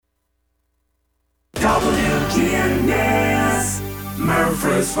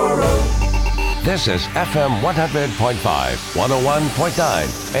This is FM 100.5,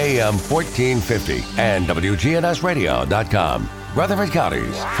 101.9, AM 1450, and WGNSradio.com. Rutherford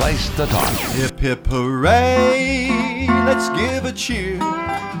County's place to talk. Hip hip hooray, let's give a cheer.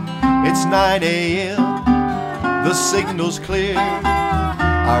 It's 9 a.m., the signal's clear.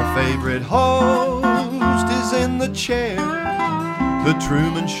 Our favorite host is in the chair. The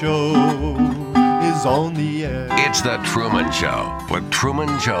Truman Show is on the air. It's The Truman Show with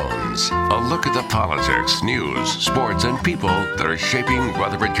Truman Jones. A look at the politics, news, sports, and people that are shaping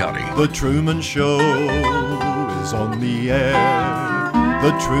Rutherford County. The Truman Show is on the air.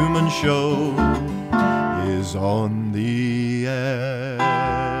 The Truman Show is on the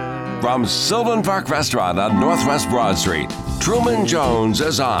air. From Sylvan Park Restaurant on Northwest Broad Street, Truman Jones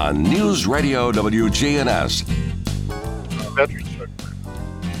is on News Radio WGNS. Veterans Truck.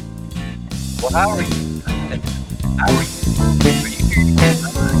 Well, how are you? How are you?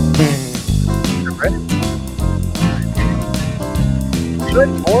 Are you ready?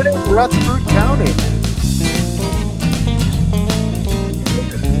 Good morning, Rutherford County.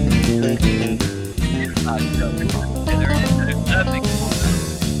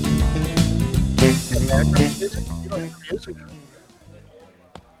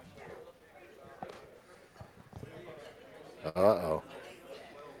 Uh-oh.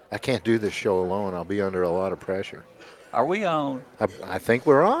 I can't do this show alone. I'll be under a lot of pressure. Are we on? I think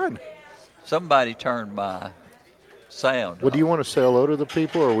we're on. Somebody turned my sound. Well, do you want to say hello to the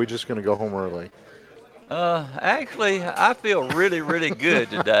people, or are we just going to go home early? Actually, I feel really, really good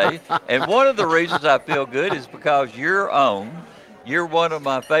today. And one of the reasons I feel good is because you're on. You're one of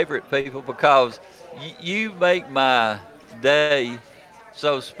my favorite people because you make my day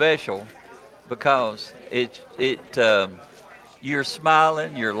so special because you're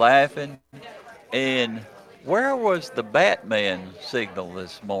smiling, you're laughing. And where was the Batman signal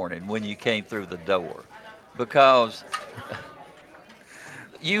this morning when you came through the door? Because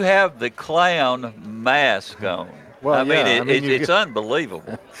you have the clown mask on. Well, it's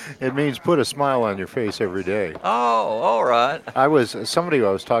unbelievable. It means put a smile on your face every day. Oh, all right. Somebody I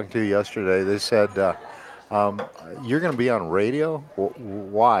was talking to yesterday, they said, you're going to be on radio?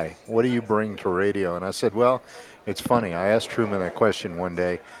 Why? What do you bring to radio? And I said, well, it's funny. I asked Truman that question one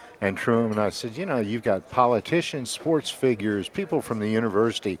day, and Truman, I said, you've got politicians, sports figures, people from the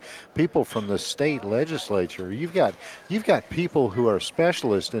university, people from the state legislature. You've got people who are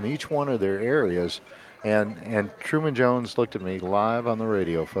specialists in each one of their areas. And Truman Jones looked at me live on the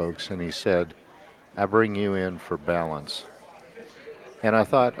radio, folks, and he said, I bring you in for balance. And I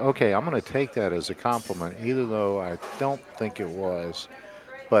thought, okay, I'm going to take that as a compliment, even though I don't think it was.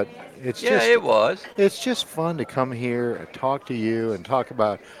 But it was. It's just fun to come here and talk to you and talk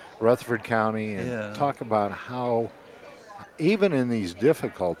about Rutherford County and talk about how, even in these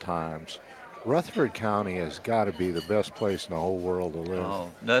difficult times, Rutherford County has got to be the best place in the whole world to live.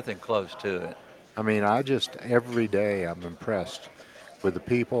 Oh, nothing close to it. I mean, every day I'm impressed with the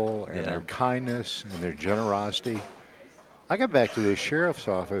people and their kindness and their generosity. I got back to the sheriff's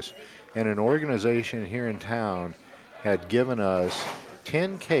office, and an organization here in town had given us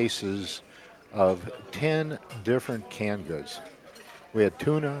 10 cases of 10 different canned goods. We had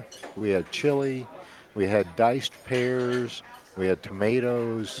tuna, we had chili, we had diced pears, we had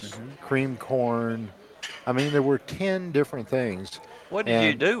tomatoes, cream corn. I mean, there were 10 different things. What did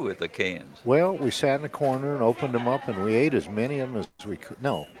you do with the cans? Well, we sat in the corner and opened them up, and we ate as many of them as we could.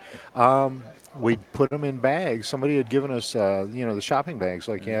 No. We put them in bags. Somebody had given us, the shopping bags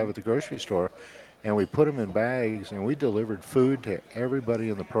like you have at the grocery store, and we put them in bags, and we delivered food to everybody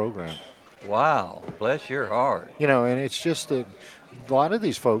in the program. Wow, bless your heart. And it's just that a lot of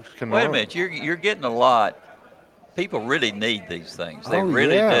these folks can. Wait a minute, you're getting a lot. People really need these things. They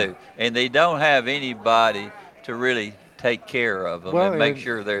really do, and they don't have anybody to really take care of them and make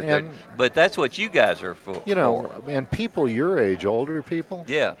sure they're good. But that's what you guys are for. And people your age, older people.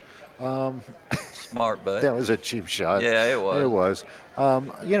 Yeah. Smart, bud. That was a cheap shot. Yeah, it was. It was.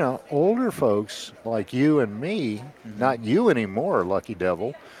 Older folks like you and me, not you anymore, lucky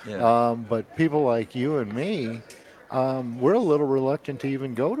devil, but people like you and me, we're a little reluctant to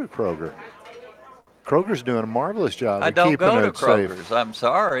even go to Kroger. Kroger's doing a marvelous job of keeping it safe. I don't go to Kroger's. I'm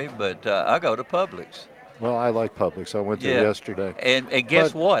sorry, but I go to Publix. Well, I like Publix. I went there yesterday. And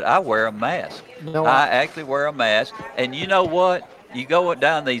guess what? I wear a mask. I actually wear a mask. And you know what? you go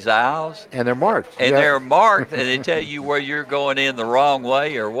down these aisles, And they're marked. and Yeah. they're marked, and they tell you where you're going in the wrong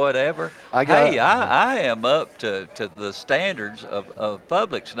way or whatever. I am up to the standards of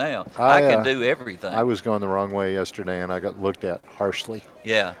Publix now. I can do everything. I was going the wrong way yesterday, and I got looked at harshly.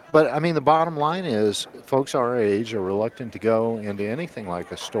 Yeah. But, I mean, the bottom line is folks our age are reluctant to go into anything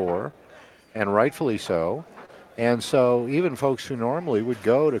like a store, and rightfully so. And so even folks who normally would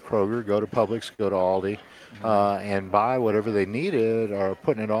go to Kroger, go to Publix, go to Aldi, and buy whatever they needed are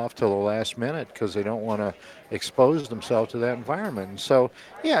putting it off till the last minute because they don't want to expose themselves to that environment. And so,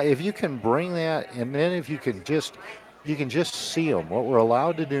 yeah, if you can bring that, and then if you can just see them. What we're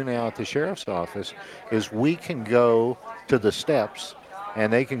allowed to do now at the sheriff's office is we can go to the steps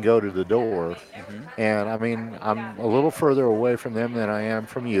and they can go to the door. And I mean, I'm a little further away from them than I am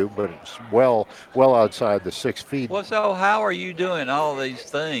from you, but it's well outside the 6 feet. Well, so how are you doing all these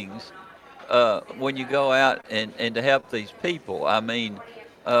things when you go out and to help these people? I mean,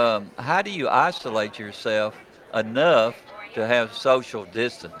 how do you isolate yourself enough to have social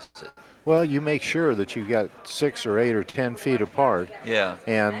distancing? Well, you make sure that you got 6 or 8 or 10 feet apart. Yeah.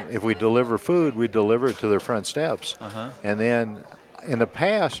 And if we deliver food, we deliver it to their front steps. And then in the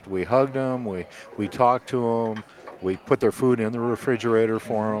past, we hugged them, we talked to them, we put their food in the refrigerator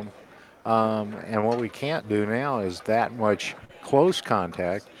for them. And what we can't do now is that much close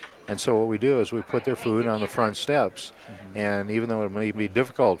contact. And so what we do is we put their food on the front steps. And even though it may be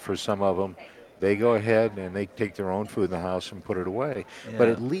difficult for some of them, they go ahead and they take their own food in the house and put it away. Yeah. But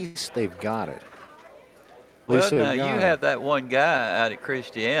at least they've got it. Well, now you have that one guy out at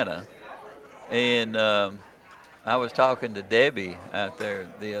Christiana, and I was talking to Debbie out there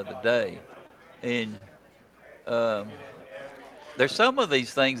the other day, and there's some of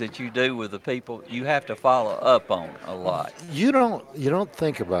these things that you do with the people you have to follow up on a lot. You don't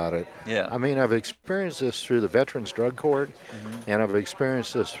think about it. Yeah. I mean, I've experienced this through the Veterans Drug Court, and I've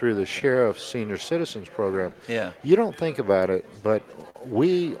experienced this through the Sheriff's Senior Citizens Program. Yeah. You don't think about it, but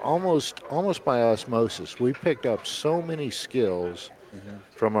we almost by osmosis, we picked up so many skills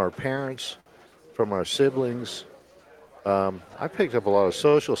from our parents, from our siblings. I picked up a lot of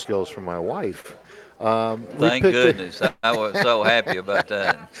social skills from my wife. Thank goodness. I was so happy about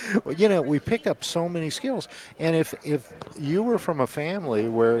that. Well, we picked up so many skills. And if you were from a family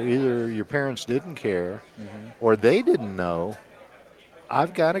where either your parents didn't care or they didn't know,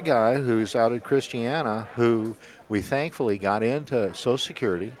 I've got a guy who's out at Christiana who we thankfully got into Social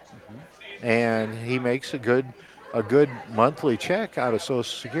Security, and he makes a good monthly check out of Social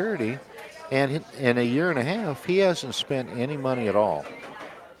Security. And in a year and a half, he hasn't spent any money at all.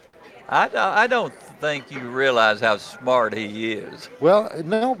 I don't think you realize how smart he is. Well,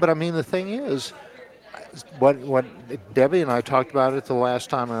 no, but I mean, the thing is, what Debbie and I talked about it the last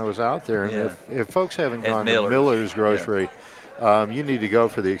time I was out there. And if folks haven't gone to Miller's Grocery, you need to go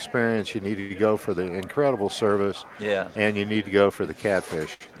for the experience. You need to go for the incredible service. Yeah. And you need to go for the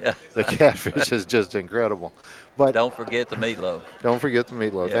catfish. Yeah. The catfish is just incredible. But don't forget the meatloaf. Don't forget the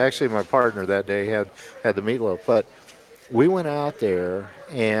meatloaf. Yeah. Actually, my partner that day had the meatloaf. But we went out there,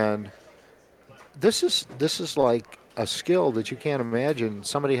 and this is like a skill that you can't imagine.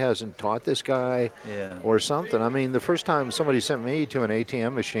 Somebody hasn't taught this guy or something. I mean, the first time somebody sent me to an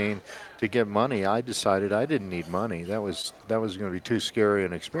ATM machine to get money, I decided I didn't need money. That was going to be too scary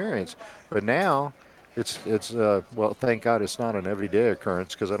an experience. But now it's well, thank God it's not an everyday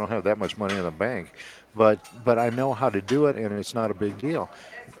occurrence because I don't have that much money in the bank. But I know how to do it, and it's not a big deal.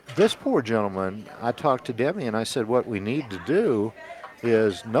 This poor gentleman, I talked to Debbie, and I said, what we need to do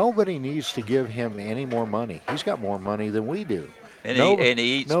is nobody needs to give him any more money. He's got more money than we do. And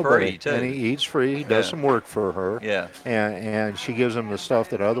he eats free, too. And he eats free. He does some work for her. Yeah. And she gives him the stuff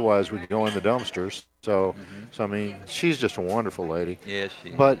that otherwise would go in the dumpsters. So I mean, she's just a wonderful lady. Yes,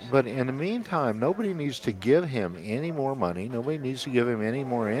 she is. But in the meantime, nobody needs to give him any more money. Nobody needs to give him any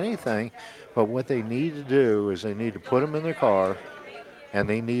more anything. But what they need to do is they need to put him in their car, and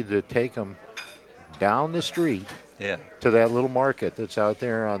they need to take him down the street to that little market that's out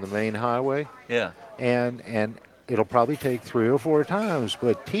there on the main highway. Yeah. And it'll probably take 3 or 4 times,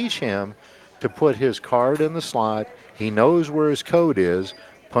 but teach him to put his card in the slot. He knows where his code is.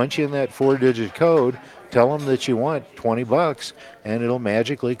 Punch in that 4-digit code. Tell him that you want $20, and it'll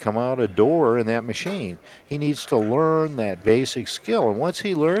magically come out a door in that machine. He needs to learn that basic skill, and once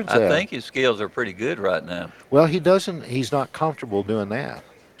he learns that, I think his skills are pretty good right now. Well, he's not comfortable doing that.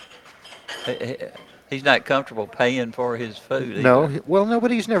 He's not comfortable paying for his food either. No, well,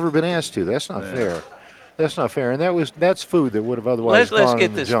 nobody's never been asked to. That's not fair. That's not fair, and that's food that would have otherwise Let's gone get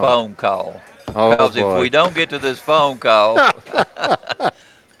in the this junk. phone call. Oh, Because boy. if we don't get to this phone call,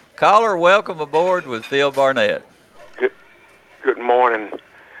 caller, welcome aboard with Phil Barnett. Good morning,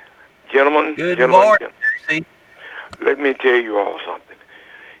 gentlemen. Good gentlemen, morning, Casey. Let me tell you all something.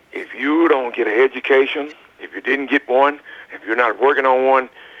 If you don't get an education, if you didn't get one, if you're not working on one,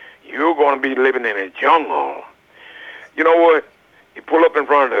 you're going to be living in a jungle. You know what? You pull up in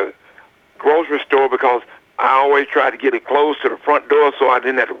front of the grocery store, because I always try to get it close to the front door so I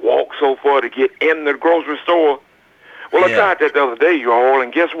didn't have to walk so far to get in the grocery store. Well, I tried that the other day, you all,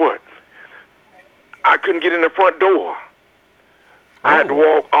 and guess what? I couldn't get in the front door. I had to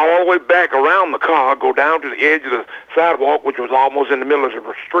walk all the way back around the car, go down to the edge of the sidewalk, which was almost in the middle of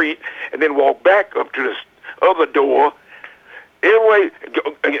the street, and then walk back up to the other door. Anyway,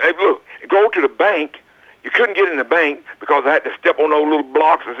 look, go to the bank. You couldn't get in the bank because I had to step on those little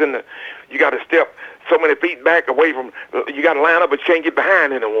blocks that's in the. You got to step so many feet back away from. You got to line up, but you can't get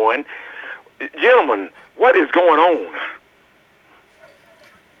behind anyone. Gentlemen, what is going on?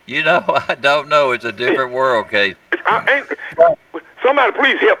 You know, I don't know. It's a different world, Casey. Somebody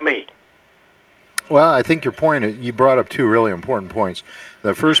please help me. Well, I think your point, you brought up two really important points.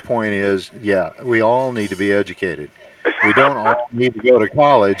 The first point is, we all need to be educated. We don't all need to go to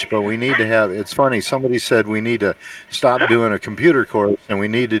college, but we need to have, it's funny, somebody said we need to stop doing a computer course and we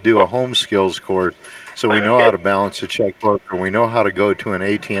need to do a home skills course so we know how to balance a checkbook, or we know how to go to an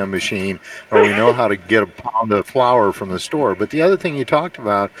ATM machine, or we know how to get a pound of flour from the store. But the other thing you talked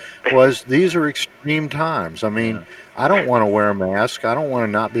about was these are extreme times. I mean, I don't want to wear a mask. I don't want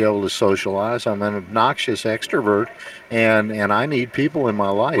to not be able to socialize. I'm an obnoxious extrovert, and I need people in my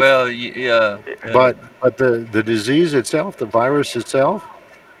life. Well, yeah. But the disease itself, the virus itself,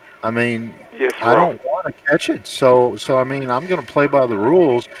 I mean, I don't want to catch it. So I mean, I'm going to play by the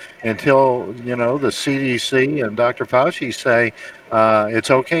rules until, the CDC and Dr. Fauci say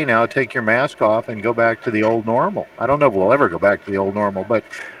it's okay now, take your mask off and go back to the old normal. I don't know if we'll ever go back to the old normal, but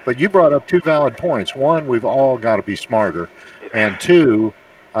you brought up two valid points. One, we've all got to be smarter. And two,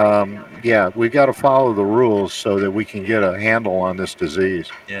 we've got to follow the rules so that we can get a handle on this disease.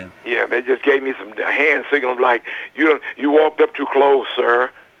 Yeah, they just gave me some hand signals like, you walked up too close,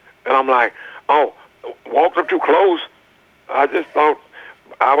 sir. And I'm like, oh, walked up too close? I just thought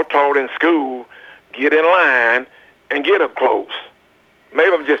I was taught in school, get in line and get up close.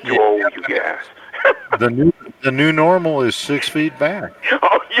 Maybe I'm just too old, you guys. The new normal is 6 feet back.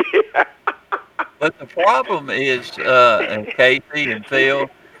 Oh, yeah. But the problem is, and Casey and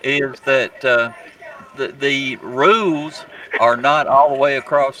Phil, is that the rules are not all the way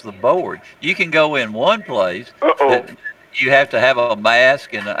across the board. You can go in one place that you have to have a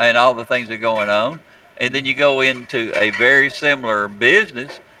mask and all the things that are going on, and then you go into a very similar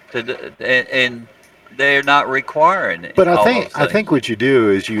business and they're not requiring it. But I think what you do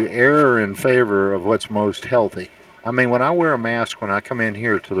is you err in favor of what's most healthy. I mean, when I wear a mask when I come in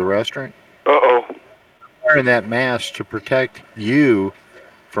here to the restaurant, I'm wearing that mask to protect you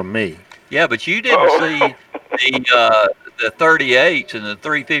from me. Yeah, but you didn't see the 38s and the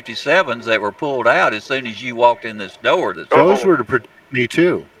 357s that were pulled out as soon as you walked in this door. Those were to protect me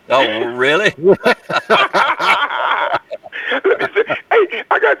too. Oh, really? Let me say, hey,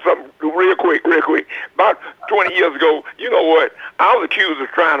 I got something real quick. About 20 years ago, you know what? I was accused of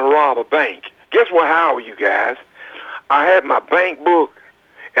trying to rob a bank. Guess what, how you guys? I had my bank book,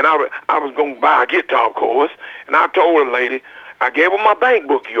 and I was going to buy a guitar, of course, and I told the lady, I gave her my bank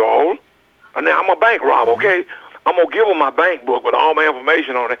book, you all. And now I'm a bank robber, okay? I'm going to give her my bank book with all my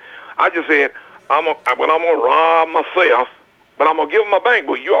information on it. I just said, I'm going to rob myself, but I'm going to give her my bank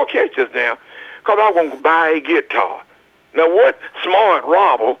book. You all catch this now, because I'm going to buy a guitar. Now, what smart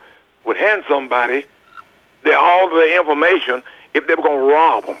robber would hand somebody all the information if they were going to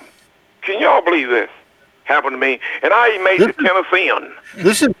rob them? Can y'all believe this happened to me? And I even made the Tennessean.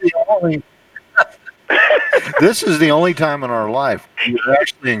 This is the only... This is the only time in our life you're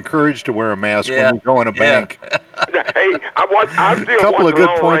actually encouraged to wear a mask when you go in a bank. Hey, I still a couple of good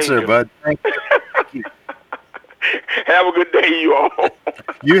Lone points Ranger. there, bud. Thank you. Have a good day, you all.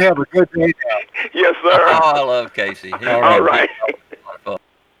 You have a good day now. Yes, sir. Oh, I love Casey. All right.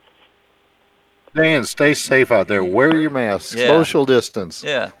 Dan, stay safe out there. Wear your mask. Yeah. Social distance.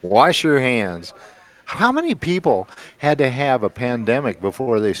 Yeah. Wash your hands. How many people had to have a pandemic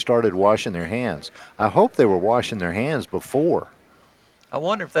before they started washing their hands? I hope they were washing their hands before. I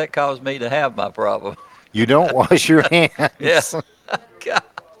wonder if that caused me to have my problem. You don't wash your hands. Yes. God.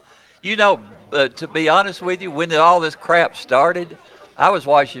 You know, to be honest with you, when all this crap started, I was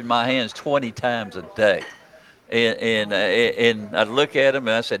washing my hands 20 times a day. And I'd look at them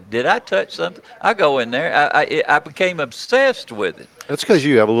and I said, did I touch something? I go in there. I became obsessed with it. That's because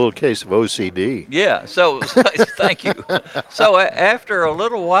you have a little case of OCD. Yeah. So thank you. So after a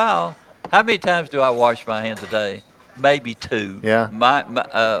little while, how many times do I wash my hands a day? maybe 2.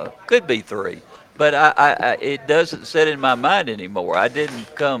 Yeah. Could be 3. But I it doesn't sit in my mind anymore. I didn't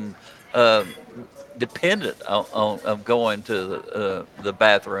become dependent on going to the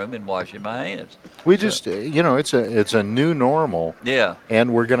bathroom and washing my hands. We just, it's a new normal, Yeah.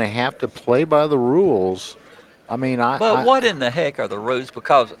 and we're going to have to play by the rules. I mean, But what in the heck are the rules?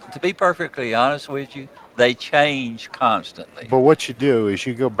 Because to be perfectly honest with you, they change constantly. But what you do is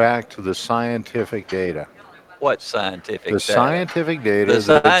you go back to the scientific data. What scientific The data? scientific data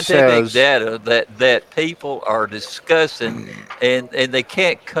The that scientific says data that people are discussing, and they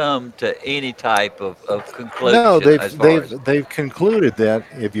can't come to any type of conclusion. no, as far as, they've concluded that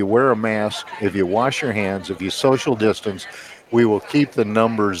if you wear a mask, if you wash your hands, if you social distance, we will keep the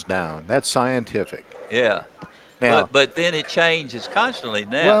numbers down. That's scientific. yeah. Now, But then it changes constantly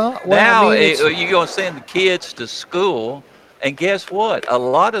now. Well, now I mean, it's- you're going to send the kids to school, and guess what? A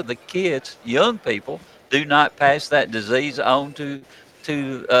lot of the kids, young people, do not pass that disease on to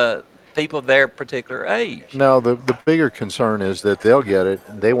people of their particular age. no, the bigger concern is that they'll get it.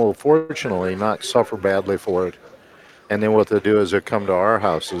 They will fortunately not suffer badly for it. And then what they'll do is they'll come to our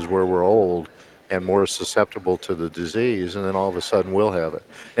houses where we're old and more susceptible to the disease, and then all of a sudden we'll have it.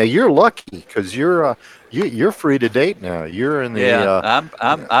 Now you're lucky because you're free to date now. You're in the. Yeah,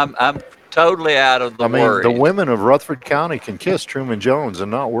 I'm totally out of the I mean, worry. the women of Rutherford County can kiss Truman Jones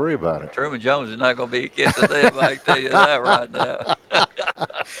and not worry about it. Truman Jones is not going to be a kissing them. I can tell you that right now.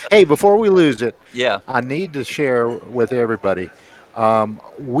 Hey, before we lose it, Yeah. I need to share with everybody.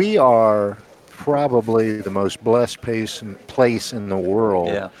 We are probably the most blessed place in the world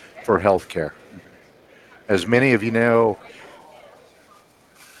Yeah. for health care. As many of you know,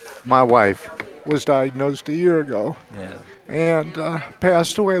 my wife was diagnosed a year ago Yeah. and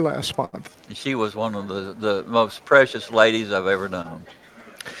passed away last month. She was one of the most precious ladies I've ever known.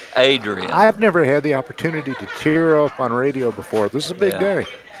 Adrian. I've never had the opportunity to tear up on radio before. This is a big Yeah. day.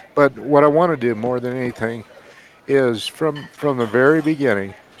 But what I want to do more than anything is from the very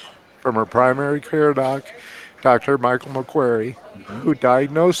beginning, from her primary care doc, Dr. Michael McQuarrie, who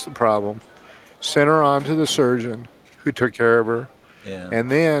diagnosed the problem, sent her on to the surgeon who took care of her. Yeah. And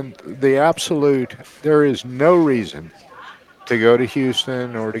then there is no reason to go to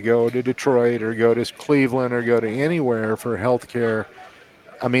Houston or to go to Detroit or go to Cleveland or go to anywhere for health care.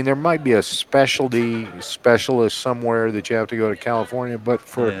 I mean, there might be a specialist somewhere that you have to go to California, but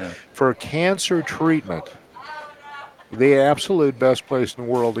for cancer treatment, the absolute best place in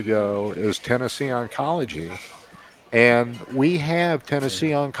the world to go is Tennessee Oncology. And we have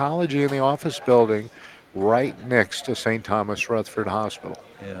Tennessee Oncology in the office building right next to St. Thomas Rutherford Hospital.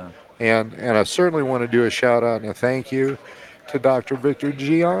 Yeah. And I certainly want to do a shout out and a thank you to Dr. Victor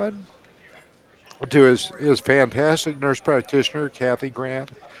Gian, to his fantastic nurse practitioner, Kathy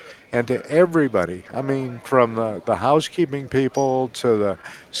Grant, and to everybody. I mean, from the housekeeping people to the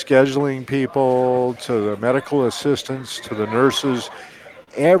scheduling people to the medical assistants to the nurses.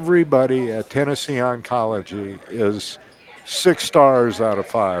 Everybody at Tennessee Oncology is 6 stars out of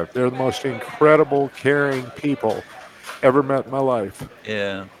 5. They're the most incredible, caring people ever met in my life.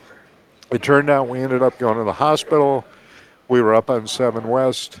 Yeah. It turned out we ended up going to the hospital. We were up on 7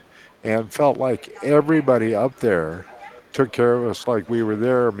 West and felt like everybody up there took care of us like we were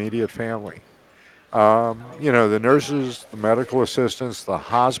their immediate family. The nurses, the medical assistants, the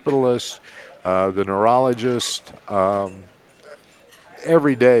hospitalists, the neurologist,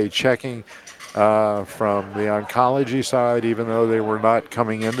 every day checking from the oncology side, even though they were not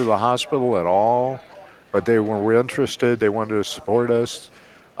coming into the hospital at all, but they were interested. They wanted to support us.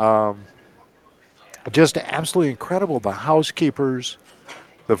 Just absolutely incredible. The housekeepers,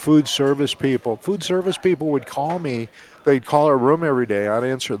 the food service people would call me. They'd call our room every day. I'd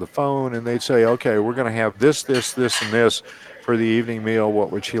answer the phone, and they'd say, okay, we're going to have this, and this for the evening meal.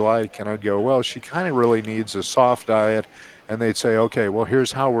 What would she like? And I'd go, well, she kind of really needs a soft diet. And they'd say, okay, well,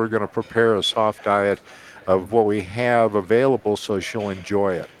 here's how we're going to prepare a soft diet of what we have available so she'll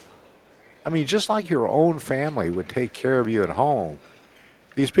enjoy it. I mean, just like your own family would take care of you at home,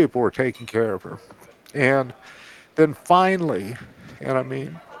 these people were taking care of her. And then finally, and I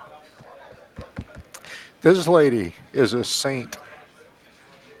mean, this lady is a saint.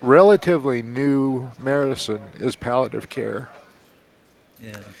 Relatively new medicine is palliative care.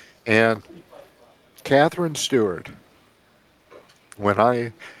 Yeah. And Catherine Stewart, when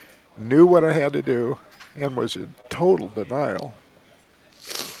I knew what I had to do and was in total denial,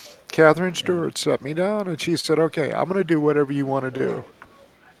 Catherine Stewart sat me down and she said, okay, I'm going to do whatever you want to do,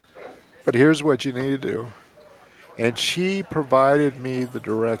 but here's what you need to do. And she provided me the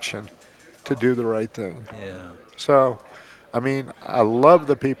direction to do the right thing. Yeah. So I mean, I love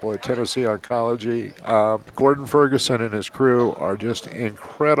the people at Tennessee Oncology. Gordon Ferguson and his crew are just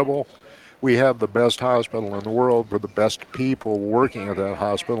incredible. We have the best hospital in the world with the best people working at that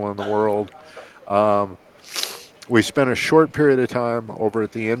hospital in the world. We spent a short period of time over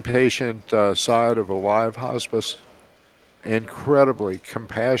at the inpatient side of a live hospice. Incredibly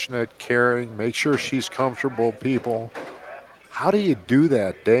compassionate, caring, make sure she's comfortable people. How do you do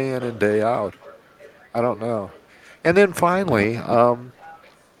that day in and day out? I don't know. And then finally,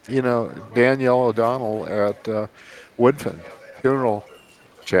 Danielle O'Donnell at Woodfin Funeral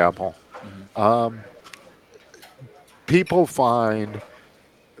Chapel. People find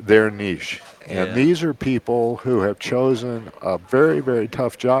their niche. And these are people who have chosen a very, very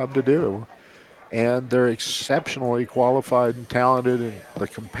tough job to do. And they're exceptionally qualified and talented, and the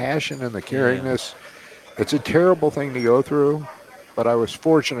compassion and the caringness. It's a terrible thing to go through, but I was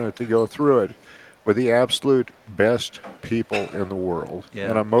fortunate to go through it with the absolute best people in the world.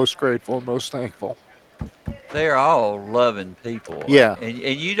 And I'm most grateful and most thankful. They're all loving people. Yeah. And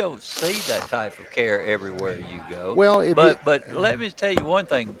you don't see that type of care everywhere you go. Well, but let me tell you one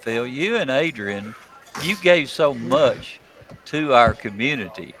thing, Phil. You and Adrian, you gave so much to our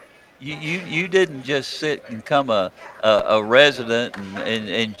community. You didn't just sit and become a resident and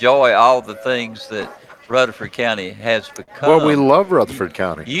enjoy all the things that Rutherford County has become. Well, we love Rutherford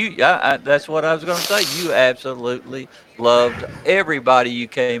County. That's what I was going to say. You absolutely loved everybody you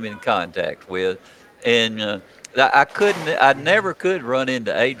came in contact with. And I never could run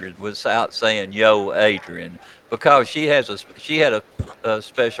into Adrian without saying, "Yo, Adrian," because she had a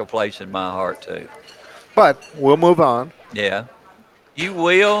special place in my heart too. But we'll move on. Yeah, you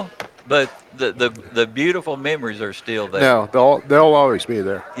will. But the beautiful memories are still there. No, they'll always be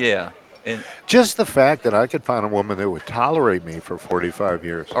there. Yeah, and just the fact that I could find a woman that would tolerate me for 45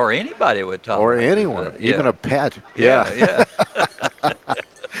 years, or anybody would tolerate, or anyone, even a pet. Yeah.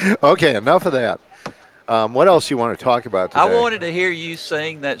 Okay, enough of that. What else you want to talk about today? I wanted to hear you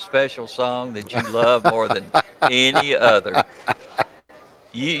sing that special song that you love more than any other.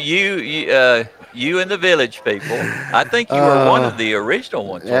 You and the Village People. I think you were one of the original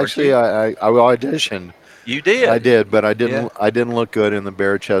ones. Actually, I auditioned. You did. I did, but I didn't. I didn't look good in the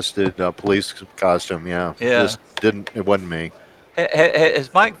bare-chested police costume. Yeah. Just didn't. It wasn't me.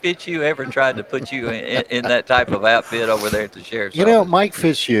 Has Mike Fitzhugh ever tried to put you in that type of outfit over there at the sheriff's office? Mike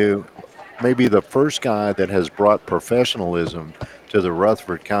Fitzhugh may be the first guy that has brought professionalism to the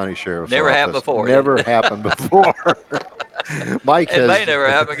Rutherford County Sheriff's Office. Never happened before. Never happened before. It may never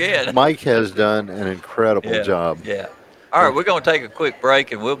happen again. Mike has done an incredible job. Yeah. All right, we're going to take a quick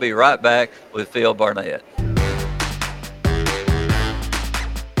break, and we'll be right back with Phil Barnett.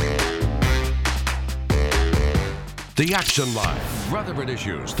 The Action Line, Rutherford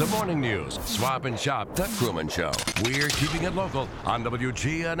Issues, the Morning News, Swap and Shop, The Truman Show. We're keeping it local on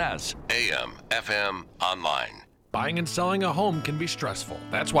WGNS, AM, FM, online. Buying and selling a home can be stressful.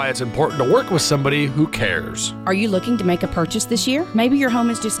 That's why it's important to work with somebody who cares. Are you looking to make a purchase this year? Maybe your home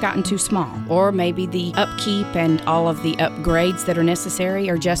has just gotten too small, or maybe the upkeep and all of the upgrades that are necessary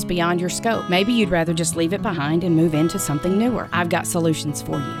are just beyond your scope. Maybe you'd rather just leave it behind and move into something newer. I've got solutions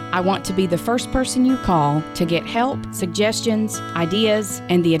for you. I want to be the first person you call to get help, suggestions, ideas,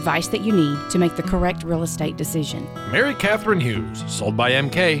 and the advice that you need to make the correct real estate decision. Mary Catherine Hughes, sold by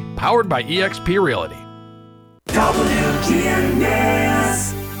MK, powered by eXp Realty. WGNS,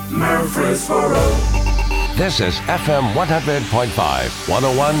 Murfreesboro. This is FM 100.5,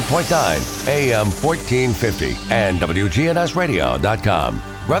 101.9, AM 1450, and WGNSradio.com.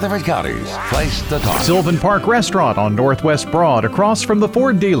 Rutherford County's place to talk. Sylvan Park Restaurant on Northwest Broad, across from the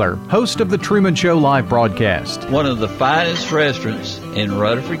Ford dealer, host of the Truman Show live broadcast. One of the finest restaurants in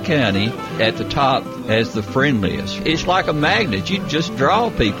Rutherford County. At the top has the friendliest. It's like a magnet. You just draw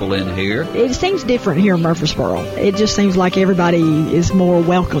people in here. It seems different here in Murfreesboro. It just seems like everybody is more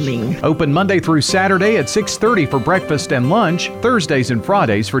welcoming. Open Monday through Saturday at 6:30 for breakfast and lunch, Thursdays and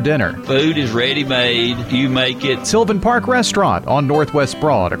Fridays for dinner. Food is ready-made. You make it. Sylvan Park Restaurant on Northwest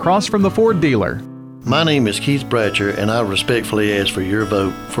Broad, across from the Ford dealer. My name is Keith Bratcher, and I respectfully ask for your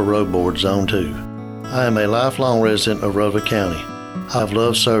vote for Road Board Zone 2. I am a lifelong resident of Rutherford County. I've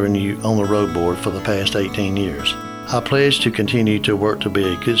loved serving you on the Road Board for the past 18 years. I pledge to continue to work to be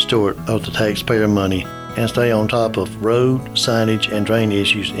a good steward of the taxpayer money and stay on top of road, signage, and drain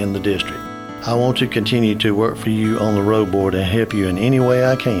issues in the district. I want to continue to work for you on the Road Board and help you in any way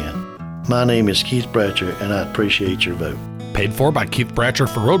I can. My name is Keith Bratcher, and I appreciate your vote. Paid for by Keith Bratcher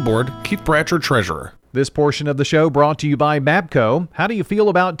for Road Board, Keith Bratcher, Treasurer. This portion of the show brought to you by Mapco. How do you feel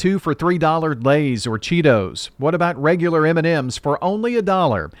about 2 for $3 Lay's or Cheetos? What about regular M&Ms for only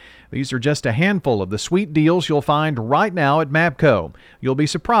 $1? These are just a handful of the sweet deals you'll find right now at Mapco. You'll be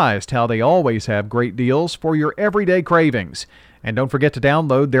surprised how they always have great deals for your everyday cravings. And don't forget to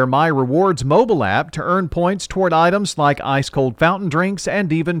download their My Rewards mobile app to earn points toward items like ice-cold fountain drinks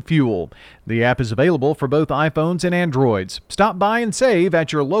and even fuel. The app is available for both iPhones and Androids. Stop by and save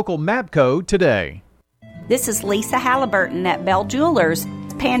at your local Mapco today. This is Lisa Halliburton at Bell Jewelers.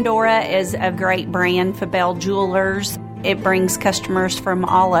 Pandora is a great brand for Bell Jewelers. It brings customers from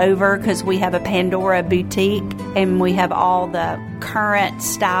all over because we have a Pandora boutique and we have all the current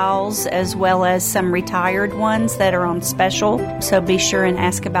styles as well as some retired ones that are on special. So be sure and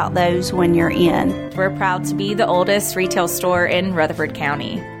ask about those when you're in. We're proud to be the oldest retail store in Rutherford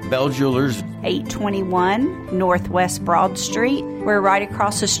County. Bell Jewelers, 821 Northwest Broad Street. We're right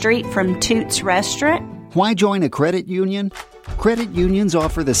across the street from Toots Restaurant. Why join a credit union? Credit unions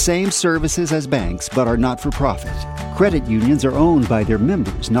offer the same services as banks but are not for profit. Credit unions are owned by their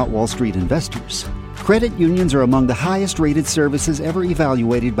members, not Wall Street investors. Credit unions are among the highest rated services ever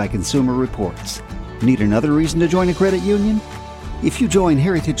evaluated by Consumer Reports. Need another reason to join a credit union? If you join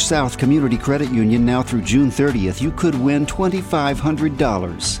Heritage South Community Credit Union now through June 30th, you could win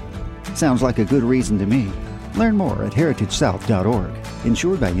 $2,500. Sounds like a good reason to me. Learn more at heritagesouth.org.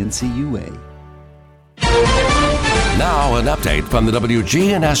 Insured by NCUA. Now an update from the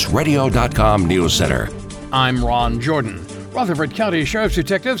WGNSradio.com News Center. I'm Ron Jordan. Rutherford County Sheriff's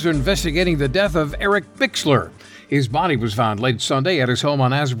detectives are investigating the death of Eric Bixler. His body was found late Sunday at his home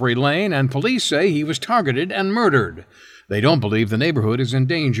on Asbury Lane, and police say he was targeted and murdered. They don't believe the neighborhood is in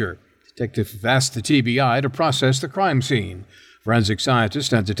danger. Detectives have asked the TBI to process the crime scene. Forensic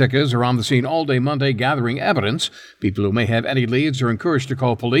scientists and detectives are on the scene all day Monday gathering evidence. People who may have any leads are encouraged to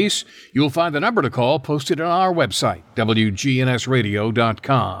call police. You'll find the number to call posted on our website,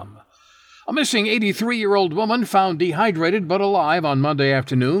 WGNSradio.com. A missing 83-year-old woman found dehydrated but alive on Monday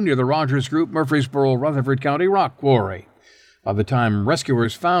afternoon near the Rogers Group Murfreesboro, Rutherford County rock quarry. By the time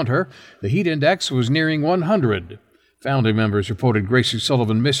rescuers found her, the heat index was nearing 100. Family members reported Gracie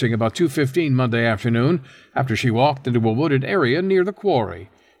Sullivan missing about 2:15 Monday afternoon after she walked into a wooded area near the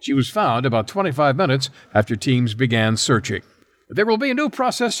quarry. She was found about 25 minutes after teams began searching. There will be a new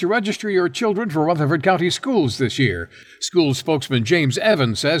process to register your children for Rutherford County schools this year. School spokesman James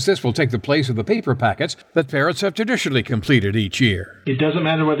Evans says this will take the place of the paper packets that parents have traditionally completed each year. It doesn't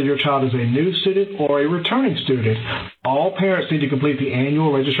matter whether your child is a new student or a returning student. All parents need to complete the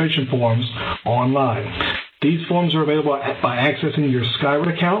annual registration forms online. These forms are available by accessing your Skyward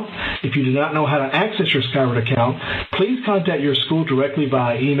account. If you do not know how to access your Skyward account, please contact your school directly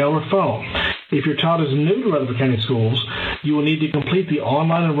via email or phone. If your child is new to Rutherford County Schools, you will need to complete the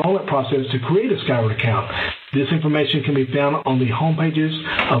online enrollment process to create a Skyward account. This information can be found on the homepages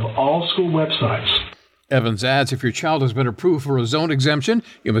of all school websites. Evans adds if your child has been approved for a zone exemption,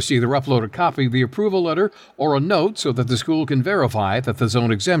 you must either upload a copy of the approval letter or a note so that the school can verify that the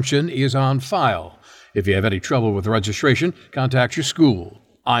zone exemption is on file. If you have any trouble with registration, contact your school.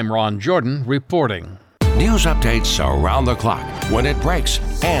 I'm Ron Jordan reporting. News updates around the clock, when it breaks,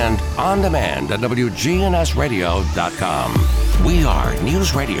 and on demand at WGNSradio.com. We are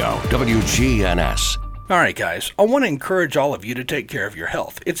News Radio WGNS. All right, guys, I want to encourage all of you to take care of your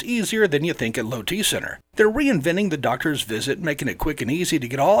health. It's easier than you think at Low T Center. They're reinventing the doctor's visit, making it quick and easy to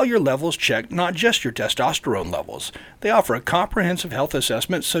get all your levels checked, not just your testosterone levels. They offer a comprehensive health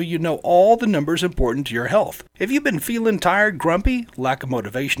assessment so you know all the numbers important to your health. Have you been feeling tired, grumpy, lack of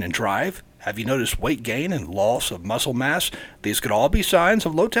motivation and drive? Have you noticed weight gain and loss of muscle mass? These could all be signs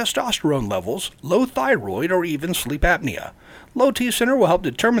of low testosterone levels, low thyroid, or even sleep apnea. Low T Center will help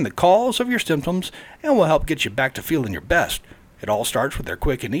determine the cause of your symptoms and will help get you back to feeling your best. It all starts with their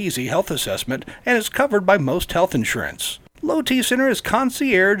quick and easy health assessment and is covered by most health insurance. Low T Center is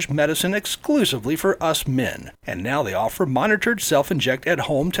concierge medicine exclusively for us men, and now they offer monitored self-inject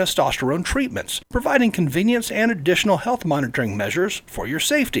at-home testosterone treatments, providing convenience and additional health monitoring measures for your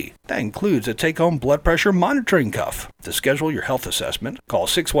safety. That includes a take-home blood pressure monitoring cuff. To schedule your health assessment, call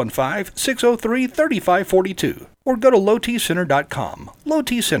 615-603-3542 or go to lowtcenter.com. Low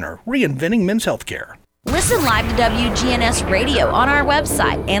T Center, reinventing men's healthcare. Listen live to WGNS Radio on our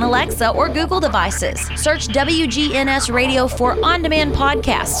website and Alexa or Google devices. Search WGNS Radio for on-demand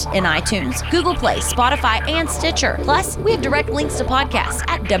podcasts in iTunes, Google Play, Spotify, and Stitcher. Plus, we have direct links to podcasts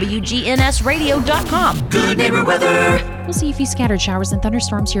at WGNSradio.com. Good neighbor weather. We'll see a few scattered showers and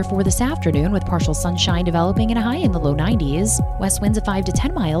thunderstorms here for this afternoon with partial sunshine developing and a high in the low 90s. West winds of 5 to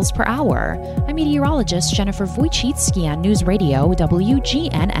 10 miles per hour. I'm meteorologist Jennifer Wojcicki on News Radio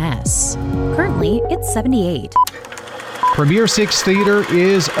WGNS. Currently, it's 78. Premier 6 Theater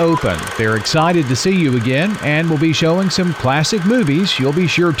is open. They're excited to see you again and will be showing some classic movies you'll be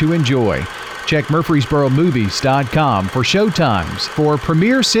sure to enjoy. Check MurfreesboroMovies.com for showtimes for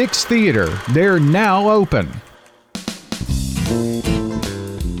Premier 6 Theater. They're now open.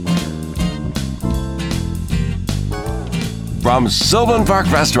 From Sylvan Park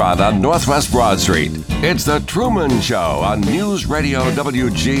Restaurant on Northwest Broad Street, it's The Truman Show on News Radio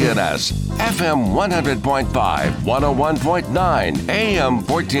WGNS, FM 100.5, 101.9, AM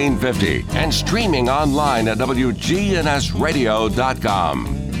 1450, and streaming online at WGNSradio.com.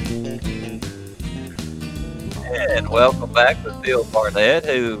 And welcome back to Phil Barnett,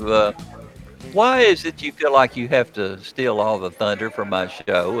 who, why is it you feel like you have to steal all the thunder from my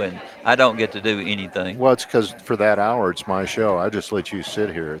show and I don't get to do anything? Well, it's because for that hour, it's my show. I just let you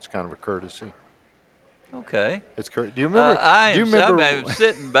sit here. It's kind of a courtesy. Okay. It's do you remember? I'm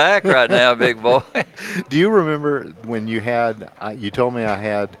sitting back right now, big boy. Do you remember when you had? You told me I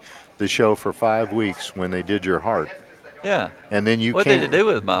had the show for 5 weeks when they did your heart. Yeah. And then you What came, did it do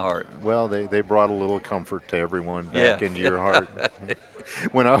with my heart? Well, they brought a little comfort to everyone back into your heart.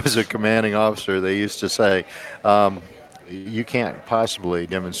 When I was a commanding officer, they used to say, you can't possibly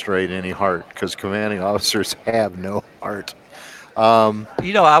demonstrate any heart because commanding officers have no heart.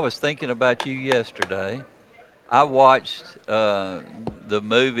 I was thinking about you yesterday. I watched the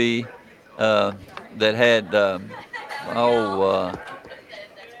movie that had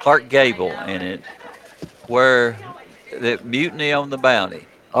Clark Gable in it, where the Mutiny on the Bounty.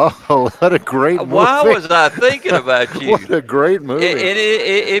 Oh, what a great movie. Why was I thinking about you? What a great movie.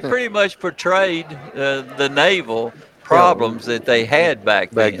 It pretty much portrayed the naval problems that they had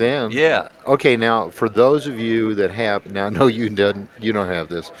back then. Yeah. Okay, now for those of you that have, now I know you don't have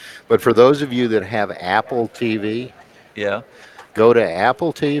this, but for those of you that have Apple TV, yeah, go to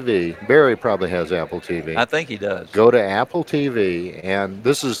Apple TV. Barry probably has Apple TV. I think he does. Go to Apple TV, and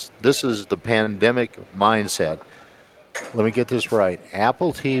this is the pandemic mindset. Let me get this right.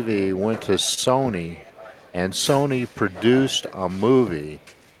 Apple TV went to Sony, and Sony produced a movie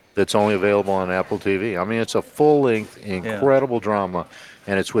that's only available on Apple TV. I mean, it's a full-length, incredible drama,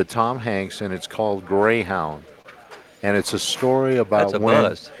 and it's with Tom Hanks, and it's called Greyhound. And it's a story about That's a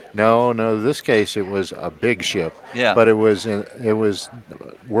buzz. No, this case it was a big ship. Yeah. But it was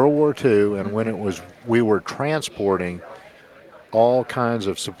World War II, and when we were transporting all kinds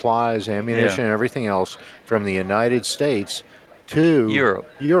of supplies, ammunition, and everything else from the United States to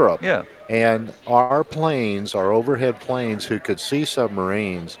Europe. Yeah. And our planes, our overhead planes who could see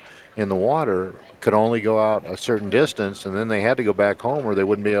submarines in the water, could only go out a certain distance, and then they had to go back home or they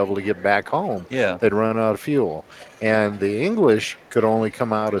wouldn't be able to get back home. Yeah. They'd run out of fuel. And the English could only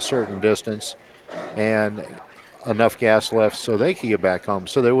come out a certain distance and enough gas left so they could get back home.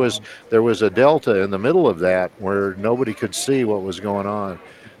 So there was a delta in the middle of that where nobody could see what was going on.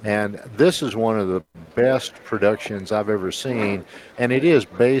 And this is one of the best productions I've ever seen, and it is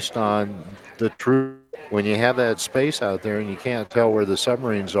based on the truth. When you have that space out there and you can't tell where the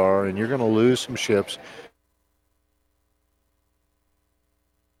submarines are, and you're going to lose some ships.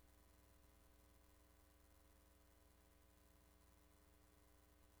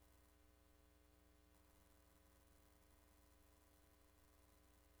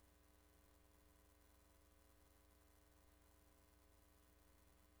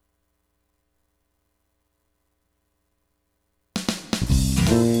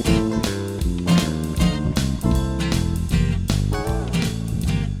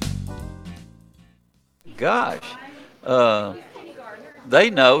 Gosh, they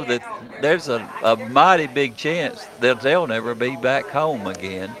know that there's a mighty big chance that they'll never be back home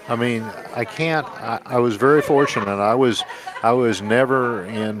again. I mean, I was very fortunate. I was never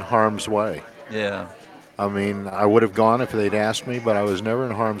in harm's way. Yeah. I mean, I would have gone if they'd asked me, but I was never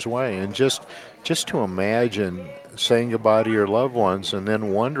in harm's way. And just to imagine saying goodbye to your loved ones and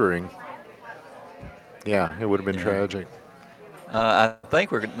then wondering, it would have been tragic. I think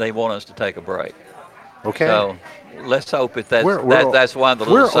they want us to take a break. Okay. So let's hope that's why the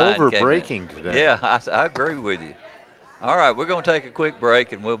little sign We're over came breaking in. today. Yeah, I agree with you. All right, we're going to take a quick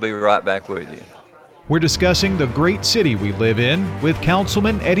break, and we'll be right back with you. We're discussing the great city we live in with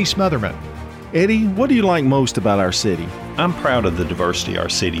Councilman Eddie Smotherman. Eddie, what do you like most about our city? I'm proud of the diversity our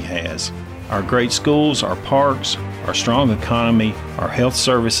city has. Our great schools, our parks, our strong economy, our health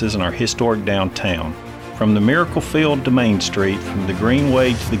services, and our historic downtown. From the Miracle Field to Main Street, from the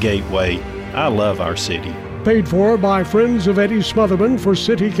Greenway to the Gateway, I love our city. Paid for by Friends of Eddie Smotherman for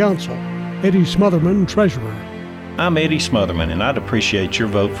City Council. Eddie Smotherman, Treasurer. I'm Eddie Smotherman, and I'd appreciate your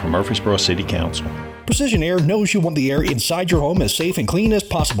vote for Murfreesboro City Council. Precision Air knows you want the air inside your home as safe and clean as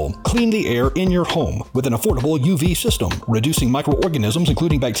possible. Clean the air in your home with an affordable UV system, reducing microorganisms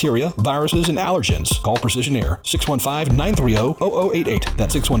including bacteria, viruses, and allergens. Call Precision Air, 615-930-0088.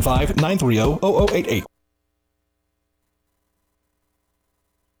 That's 615-930-0088.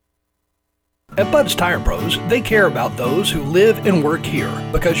 At Bud's Tire Pros, they care about those who live and work here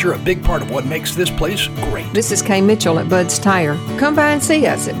because you're a big part of what makes this place great. This is Kay Mitchell at Bud's Tire. Come by and see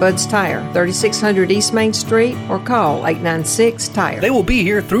us at Bud's Tire, 3600 East Main Street, or call 896-TIRE. They will be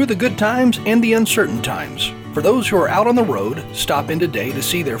here through the good times and the uncertain times. For those who are out on the road, stop in today to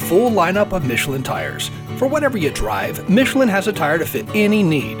see their full lineup of Michelin tires. For whatever you drive, Michelin has a tire to fit any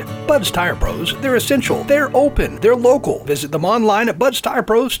need. Bud's Tire Pros, they're essential, they're open, they're local. Visit them online at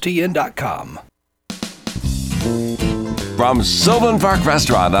budstireprostn.com. From Sylvan Park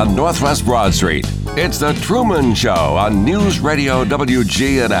Restaurant on Northwest Broad Street, it's The Truman Show on News Radio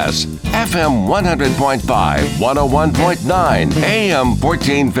WGNS, FM 100.5, 101.9, AM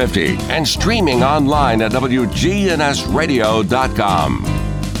 1450, and streaming online at WGNSradio.com.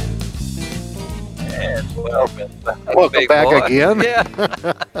 Welcome back again. Yeah.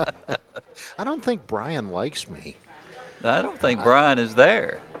 I don't think Brian likes me. I don't think Brian is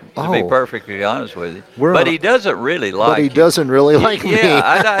there, to be perfectly honest with you. But he doesn't really like But he doesn't really like me. Yeah,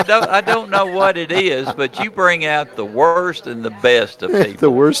 I don't know what it is, but you bring out the worst and the best of people.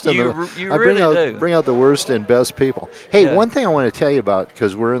 The worst and you really do. Bring out the worst and best people. Hey, Yeah. one thing I want to tell you about,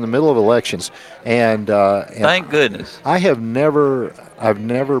 because we're in the middle of elections, and Thank goodness. I've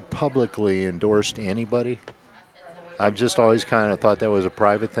never publicly endorsed anybody. I've just always kind of thought that was a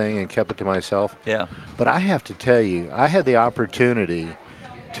private thing and kept it to myself. Yeah. But I have to tell you, I had the opportunity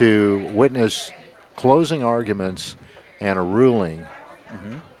to witness closing arguments and a ruling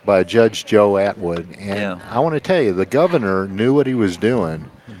by Judge Joe Atwood. And I want to tell you, the governor knew what he was doing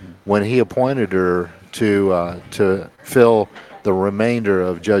when he appointed her to fill the remainder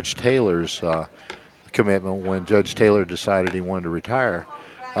of Judge Taylor's commitment when Judge Taylor decided he wanted to retire.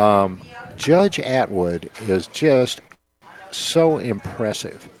 Judge Atwood is just so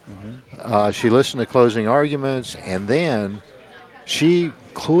impressive. She listened to closing arguments, and then she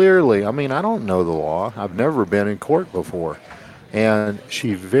clearly, I mean, I don't know the law. I've never been in court before. And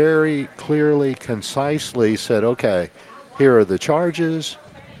she very clearly, concisely said, okay, here are the charges,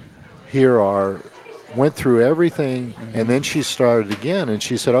 went through everything, and then she started again, and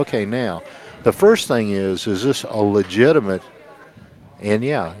she said, okay, now, the first thing is this a legitimate, and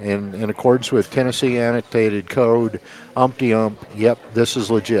in accordance with Tennessee Annotated Code, umpty-ump, yep, this is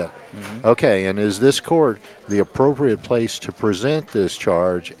legit. Okay, and is this court the appropriate place to present this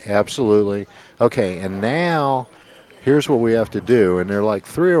charge? Absolutely. Okay, and now here's what we have to do. And there are like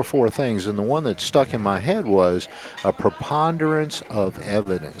 3 or 4 things, and the one that stuck in my head was a preponderance of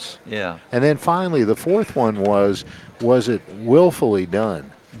evidence. Yeah. And then finally, the fourth one was it willfully done?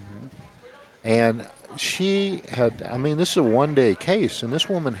 And she had, I mean, this is a one-day case, and this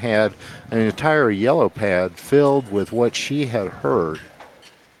woman had an entire yellow pad filled with what she had heard.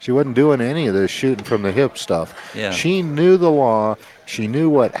 She wasn't doing any of this shooting from the hip stuff. Yeah. She knew the law. She knew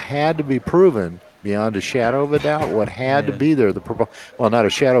what had to be proven beyond a shadow of a doubt, what had to be there. Well, not a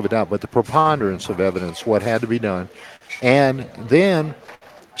shadow of a doubt, but the preponderance of evidence, what had to be done. And then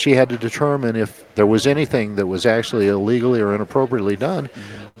she had to determine if there was anything that was actually illegally or inappropriately done.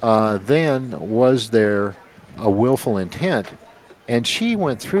 Then was there a willful intent? And she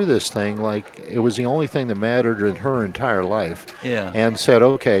went through this thing like it was the only thing that mattered in her entire life. Yeah. And said,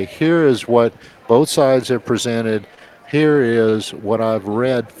 okay, here is what both sides have presented. Here is what I've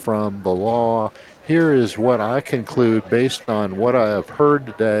read from the law. Here is what I conclude based on what I have heard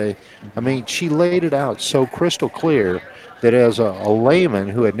today. I mean, she laid it out so crystal clear that as a layman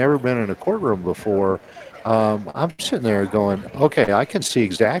who had never been in a courtroom before, I'm sitting there going, okay, I can see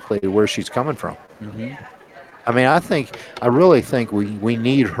exactly where she's coming from. I mean, I really think we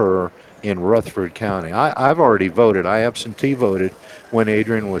need her in Rutherford County. I've already voted. I absentee voted when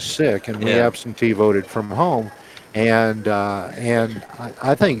Adrian was sick, and we absentee voted from home. And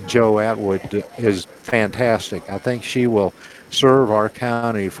I think Joe Atwood is fantastic. I think she will serve our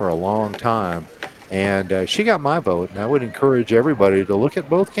county for a long time. And she got my vote, and I would encourage everybody to look at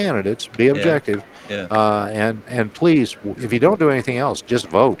both candidates, be objective, and please, if you don't do anything else, just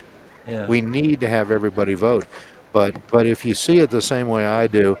vote. Yeah. We need to have everybody vote. But if you see it the same way I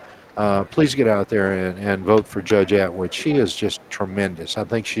do, please get out there and vote for Judge Atwood. She is just tremendous. I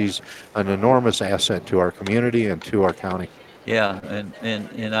think she's an enormous asset to our community and to our county. Yeah,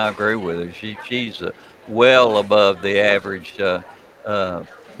 and I agree with her. She's well above the average.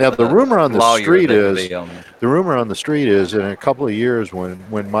 Now the rumor on the street is in a couple of years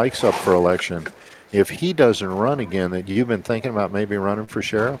when Mike's up for election, if he doesn't run again, that you've been thinking about maybe running for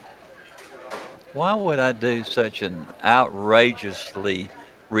sheriff? Why would I do such an outrageously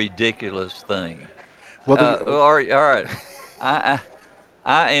ridiculous thing? Well, all right. I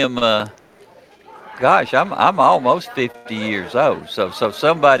am. Gosh, I'm almost 50 years old. So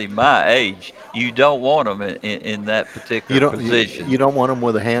somebody my age, you don't want them in that particular position. You don't want them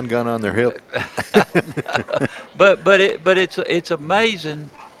with a handgun on their hip. but it's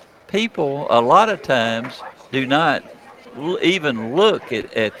amazing. People a lot of times do not even look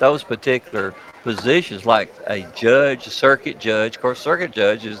at those particular positions, like a judge, a circuit judge. Of course, circuit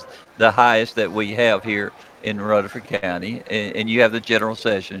judge is the highest that we have here in Rutherford County, and you have the general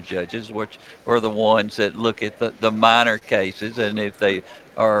sessions judges, which are the ones that look at the minor cases, and if they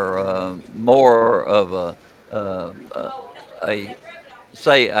are more of a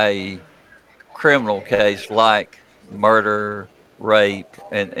criminal case like murder, rape,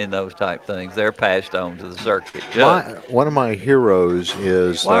 and those type things, they're passed on to the circuit judge. One of my heroes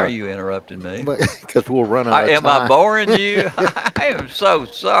is... Why are you interrupting me? Because we'll run out of time. Am I boring you? I am so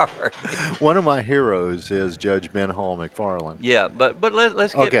sorry. One of my heroes is Judge Ben Hall McFarland. Yeah, but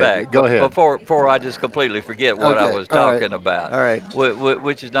let's get back. Go ahead. Before I just completely forget what I was talking about. All right.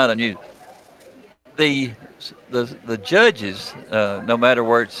 Which is not unusual. The judges, no matter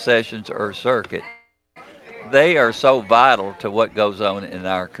where it's sessions or circuit, they are so vital to what goes on in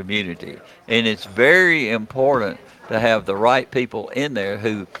our community. And it's very important to have the right people in there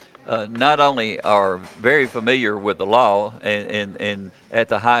who not only are very familiar with the law and at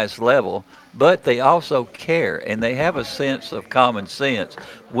the highest level, but they also care, and they have a sense of common sense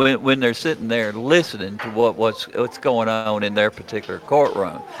when they're sitting there listening to what's going on in their particular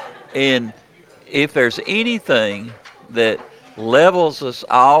courtroom. And if there's anything that levels us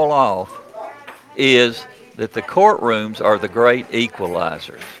all off, is that the courtrooms are the great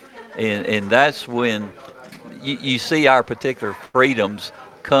equalizers. And that's when you see our particular freedoms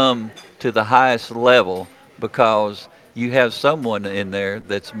come to the highest level, because you have someone in there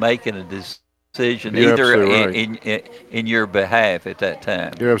that's making a decision in your behalf at that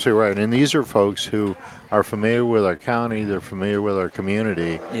time. You're absolutely right. And these are folks who are familiar with our county, they're familiar with our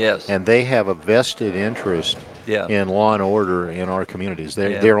community. Yes. And they have a vested interest in law and order in our communities.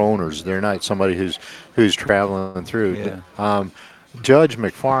 They're owners. They're not somebody who's traveling through. Yeah. Judge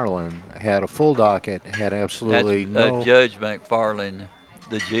McFarland had a full docket, had absolutely no... Judge McFarland,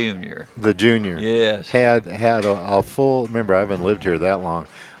 the junior. The junior. Yes. Had a full... Remember, I haven't lived here that long.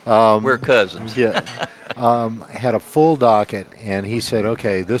 We're cousins. Yeah. Had a full docket, and he said,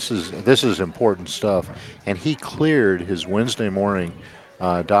 okay, this is important stuff. And he cleared his Wednesday morning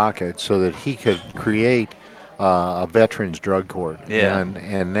docket so that he could create a veterans drug court. Yeah.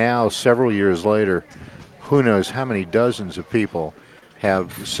 And now, several years later, who knows how many dozens of people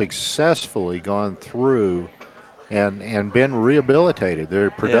have successfully gone through and been rehabilitated.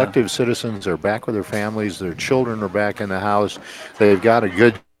 They're productive citizens. They're back with their families. Their children are back in the house. They've got a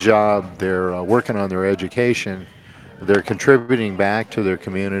good job. They're working on their education. They're contributing back to their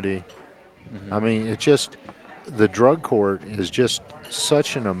community. Mm-hmm. I mean, it's just, the drug court is just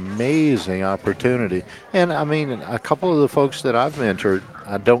such an amazing opportunity. And I mean, a couple of the folks that I've mentored,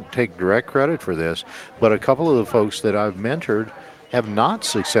 I don't take direct credit for this, but a couple of the folks that I've mentored have not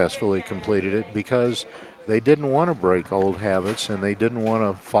successfully completed it because they didn't want to break old habits and they didn't want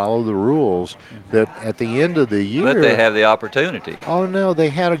to follow the rules. That at the end of the year... But they have the opportunity. Oh, no, they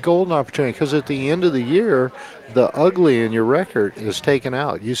had a golden opportunity, because at the end of the year, the ugly in your record is taken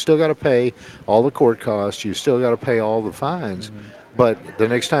out. You still got to pay all the court costs. You still got to pay all the fines. Mm-hmm. But the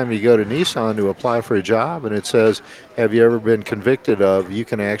next time you go to Nissan to apply for a job and it says, have you ever been convicted of, you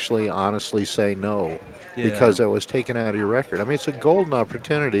can actually honestly say no. Because that was taken out of your record. I mean, it's a golden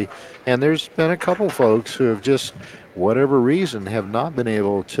opportunity, and there's been a couple folks who have just, whatever reason, have not been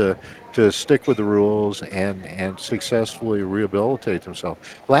able to stick with the rules and successfully rehabilitate themselves.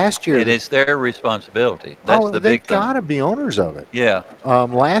 Last year... And it's their responsibility. That's the big thing. They've got to be owners of it. Yeah.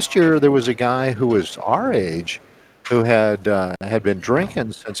 Last year, there was a guy who was our age who had been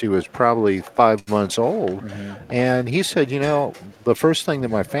drinking since he was probably 5 months old. Mm-hmm. And he said, you know, the first thing that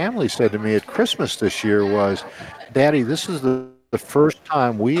my family said to me at Christmas this year was, Daddy, this is the first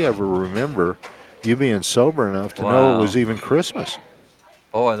time we ever remember you being sober enough to know it was even Christmas.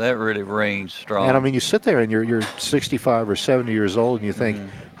 Boy, that really rings strong. And I mean, you sit there and you're 65 or 70 years old and you think,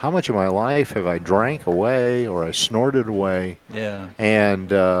 how much of my life have I drank away or I snorted away? Yeah.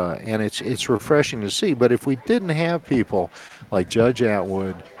 And it's refreshing to see. But if we didn't have people like Judge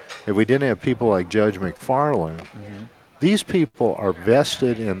Atwood, if we didn't have people like Judge McFarland, these people are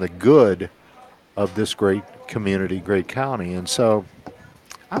vested in the good of this great community, great county. And so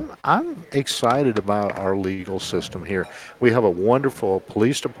I'm excited about our legal system here. We have a wonderful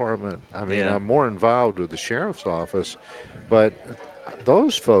police department. I mean, Yeah. I'm more involved with the sheriff's office, but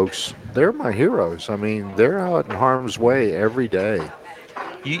those folks, they're my heroes. I mean, they're out in harm's way every day.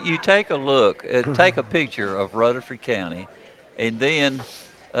 You take a look, take a picture of Rutherford County, and then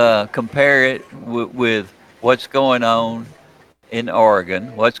compare it with what's going on in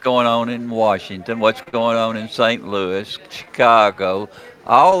Oregon, what's going on in Washington, what's going on in St. Louis, Chicago,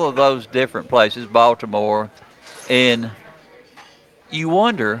 all of those different places, Baltimore, and you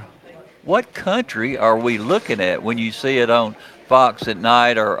wonder, what country are we looking at when you see it on Fox at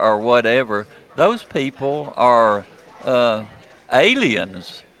night or whatever? Those people are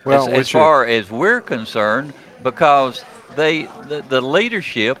aliens as far as we're concerned, because the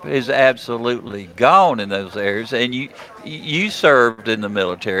leadership is absolutely gone in those areas. And you served in the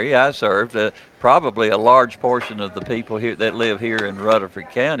military. I served. Probably a large portion of the people here that live here in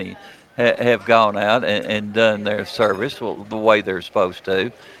Rutherford County have gone out and done their service the way they're supposed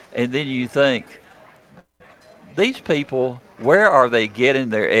to. And then you think, these people, where are they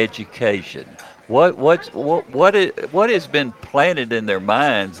getting their education? What has been planted in their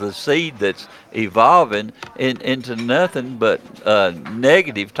minds, the seed that's evolving into nothing but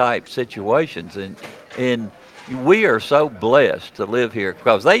negative type situations, and we are so blessed to live here,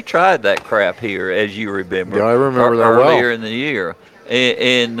 because they tried that crap here, as you remember. Yeah, I remember that earlier in the year,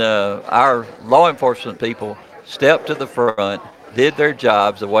 and our law enforcement people stepped to the front, did their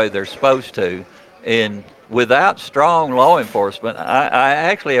jobs the way they're supposed to, and without strong law enforcement, I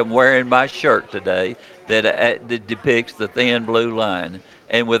actually am wearing my shirt today that depicts the thin blue line.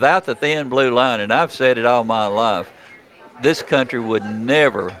 And without the thin blue line, and I've said it all my life, this country would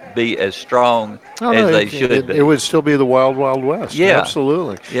never be as strong as they should be. It would still be the wild, wild west. Yeah.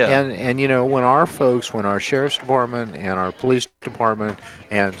 Absolutely. Yeah. And you know, when our sheriff's department and our police department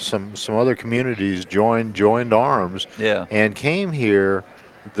and some other communities joined arms and came here,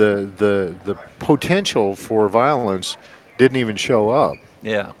 the potential for violence didn't even show up.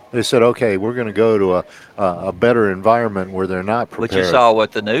 Yeah. They said, okay, we're going to go to a better environment where they're not prepared. But you saw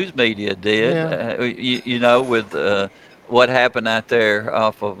what the news media did, you know, with what happened out there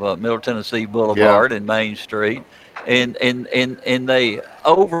off of Middle Tennessee Boulevard and Main Street. And they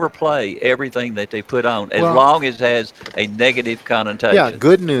overplay everything that they put on, as long as it has a negative connotation. Yeah,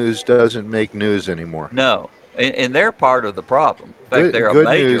 good news doesn't make news anymore. No. And they're part of the problem. In fact, they're a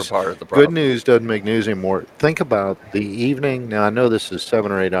major part of the problem. Good news doesn't make news anymore. Think about the evening. Now, I know this is 7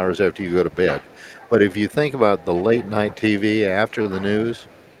 or 8 hours after you go to bed, but if you think about the late night TV after the news,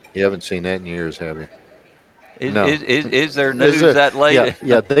 you haven't seen that in years, have you? No. Is there news that late?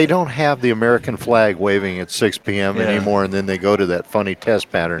 Yeah, they don't have the American flag waving at 6 p.m. anymore, and then they go to that funny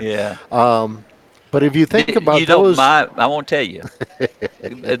test pattern. Yeah. But if you think about you those, don't mind, I won't tell you.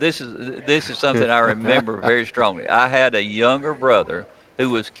 This is something I remember very strongly. I had a younger brother who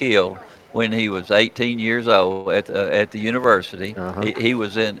was killed when he was 18 years old at the university. He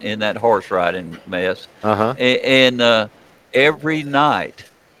was in that horse riding mess. And every night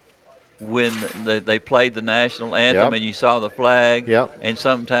when they played the national anthem and you saw the flag, and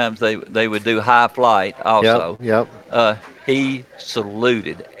sometimes they would do high flight also. He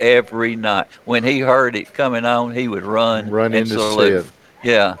saluted every night. When he heard it coming on, he would run in and to salute. see it.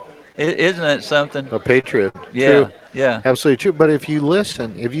 Yeah. Isn't that something? A patriot. Yeah. True. Yeah. Absolutely true. But if you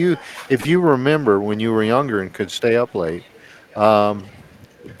listen, if you remember when you were younger and could stay up late, those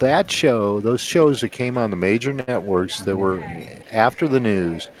shows that came on the major networks that were after the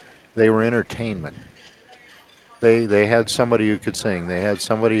news, they were entertainment. They had somebody who could sing. They had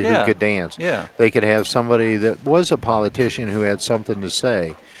somebody who could dance. Yeah. They could have somebody that was a politician who had something to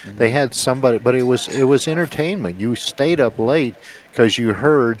say. They had somebody, but it was entertainment. You stayed up late because you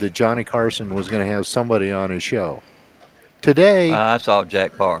heard that Johnny Carson was going to have somebody on his show. Today, I saw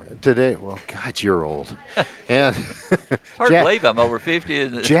Jack Parr. Today, well, God, you're old. And hard to believe I'm over 50.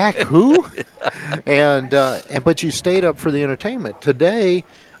 Isn't it? Jack who? and but you stayed up for the entertainment. Today,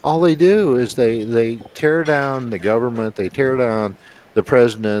 all they do is they tear down the government, they tear down the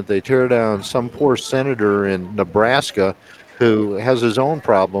president, they tear down some poor senator in Nebraska who has his own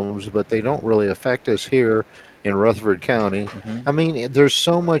problems, but they don't really affect us here in Rutherford County. I mean, there's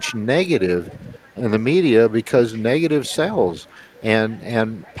so much negative in the media because negative sells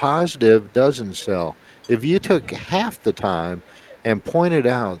and positive doesn't sell. If you took half the time and pointed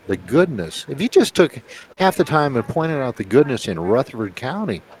out the goodness, if you just took half the time and pointed out the goodness in Rutherford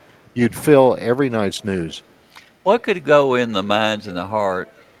County, you'd fill every night's news. What could go in the minds and the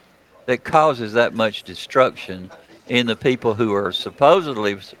heart that causes that much destruction in the people who are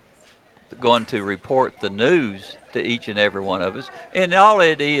supposedly going to report the news to each and every one of us, and all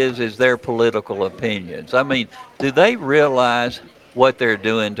it is their political opinions. I mean, do they realize what they're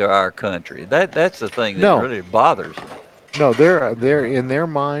doing to our country? That's the thing that really bothers them. No, they're in their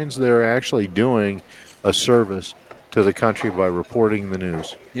minds, they're actually doing a service to the country by reporting the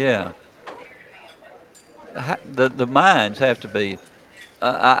news. Yeah. The minds have to be.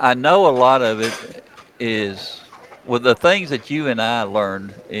 I know a lot of it is with the things that you and I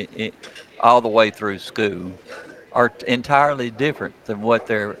learned all the way through school are entirely different than what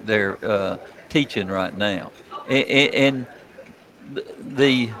they're teaching right now, and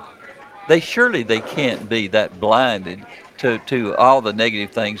they can't be that blinded to all the negative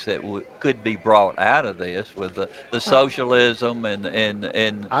things that could be brought out of this with the socialism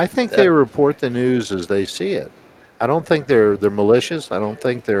and I think they report the news as they see it. I don't think they're malicious. I don't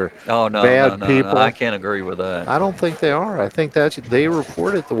think they're bad people. No, I can't agree with that. I don't think they are. I think they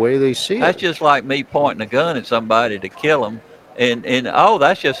report it the way they see it. That's just like me pointing a gun at somebody to kill them, and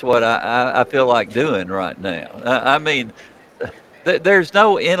that's just what I feel like doing right now. I mean, there's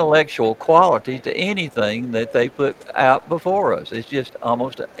no intellectual quality to anything that they put out before us. It's just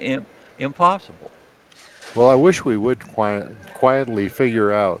almost impossible. Well, I wish we would quietly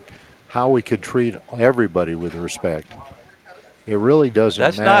figure out how we could treat everybody with respect. It really doesn't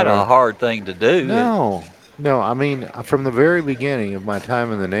matter. That's not a hard thing to do. No. I mean, from the very beginning of my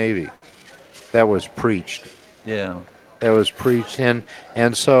time in the Navy, that was preached. Yeah. That was preached. And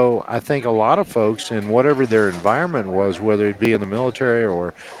so I think a lot of folks, in whatever their environment was, whether it be in the military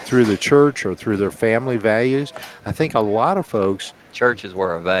or through the church or through their family values, I think a lot of folks... Church is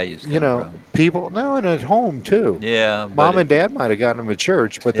where our values come from. People, and at home too. Yeah. Mom and Dad might have gotten them at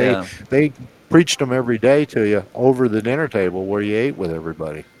church, but they preached them every day to you over the dinner table where you ate with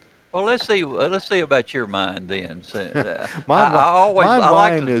everybody. Well, let's see about your mind then. My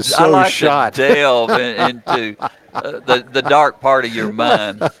mind is so shot. To delve into the dark part of your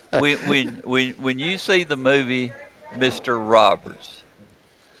mind. When you see the movie Mr. Roberts,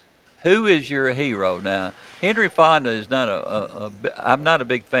 who is your hero now? Henry Fonda is not I'm not a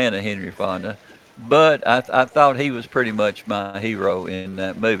big fan of Henry Fonda, but I thought he was pretty much my hero in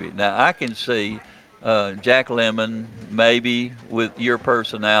that movie. Now I can see Jack Lemmon maybe with your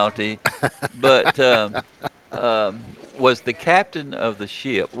personality, but was the captain of the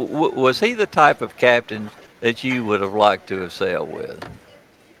ship? Was he the type of captain that you would have liked to have sailed with?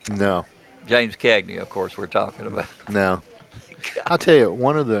 No. James Cagney, of course, we're talking about. No. I'll tell you,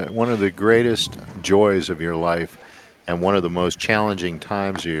 one of the greatest joys of your life and one of the most challenging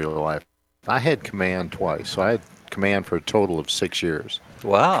times of your life, I had command twice. So I had command for a total of 6 years.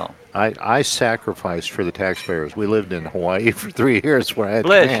 Wow. I sacrificed for the taxpayers. We lived in Hawaii for 3 years where I had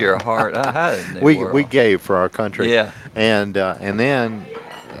Bless command. your heart. We gave for our country. Yeah. And then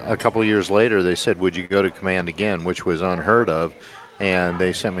a couple of years later, they said, would you go to command again, which was unheard of. And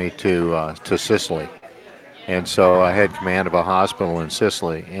they sent me to Sicily. And so I had command of a hospital in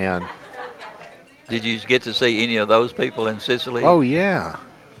Sicily. And did you get to see any of those people in Sicily? Oh yeah.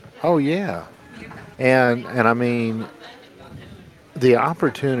 And I mean, the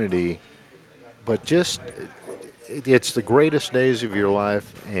opportunity, but just it's the greatest days of your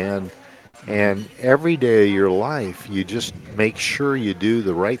life, and every day of your life you just make sure you do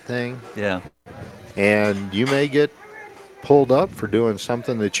the right thing. Yeah. And you may get pulled up for doing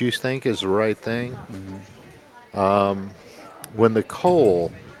something that you think is the right thing. Mm-hmm. When the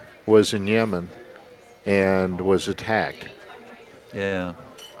Cole was in Yemen and was attacked,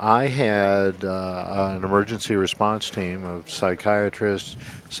 I had an emergency response team of psychiatrists,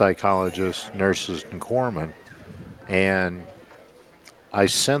 psychologists, nurses, and corpsmen, and I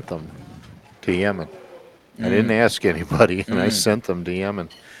sent them to Yemen. I didn't ask anybody, and I sent them to Yemen.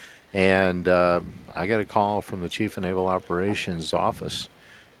 And I got a call from the Chief of Naval Operations office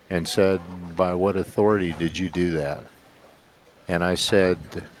and said, by what authority did you do that? And I said,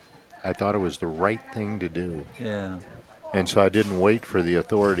 I thought it was the right thing to do. Yeah. And so I didn't wait for the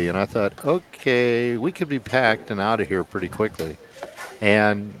authority. And I thought, okay, we could be packed and out of here pretty quickly.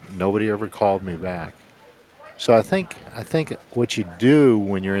 And nobody ever called me back. So I think what you do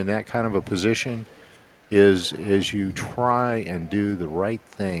when you're in that kind of a position is you try and do the right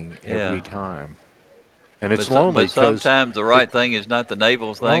thing every time. And it's lonely. But sometimes the right thing is not the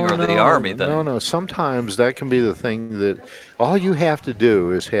naval's thing or the Army thing. No. Sometimes that can be the thing that all you have to do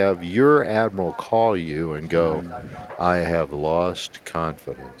is have your admiral call you and go, I have lost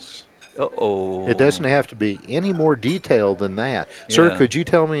confidence. Uh-oh. It doesn't have to be any more detailed than that. Yeah. Sir, could you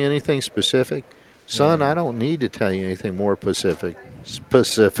tell me anything specific? Son, I don't need to tell you anything more specific.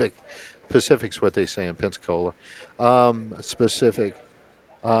 Pacific's what they say in Pensacola. Specific.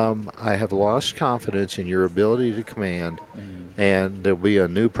 I have lost confidence in your ability to command, and there'll be a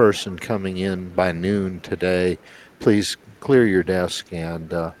new person coming in by noon today. Please clear your desk,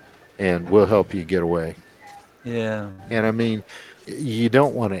 and we'll help you get away. Yeah. And I mean, you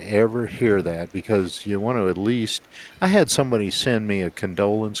don't want to ever hear that, because you want to at least. I had somebody send me a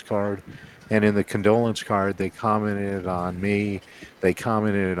condolence card, and in the condolence card they commented on me. They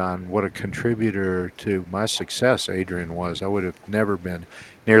commented on what a contributor to my success Adrian was. I would have never been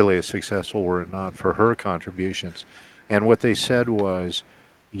nearly as successful were it not for her contributions. And what they said was,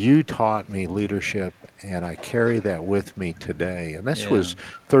 you taught me leadership, and I carry that with me today. And this was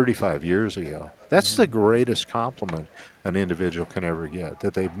 35 years ago. That's the greatest compliment an individual can ever get,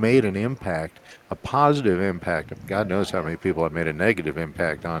 that they've made an impact, a positive impact. God knows how many people I've made a negative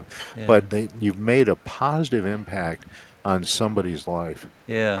impact on, but you've made a positive impact on somebody's life.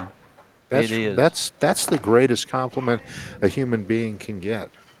 Yeah, it is. That's the greatest compliment a human being can get.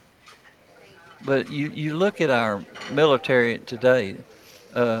 But you look at our military today,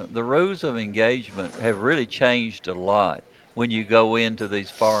 the rules of engagement have really changed a lot when you go into these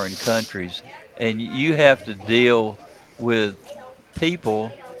foreign countries, and you have to deal with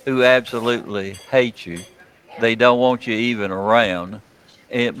people who absolutely hate you. They don't want you even around.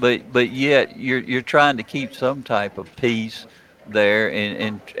 But yet you're trying to keep some type of peace there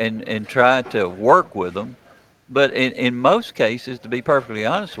and try to work with them. But in most cases, to be perfectly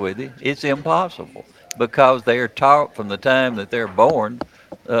honest with you, it's impossible, because they are taught from the time that they're born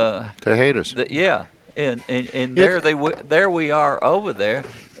to hate us. And there we are over there.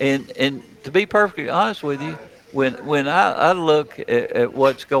 And to be perfectly honest with you, when I look at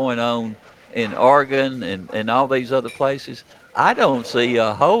what's going on in Oregon and all these other places, I don't see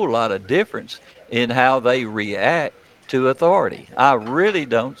a whole lot of difference in how they react to authority. I really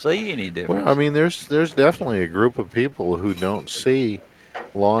don't see any difference. Well, I mean, there's definitely a group of people who don't see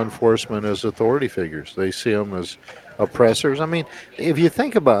law enforcement as authority figures. They see them as oppressors. I mean, if you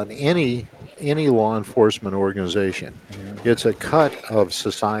think about any law enforcement organization, it's a cut of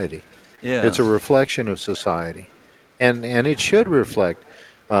society. Yeah. It's a reflection of society, and it should reflect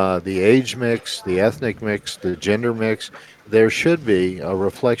the age mix, the ethnic mix, the gender mix. There should be a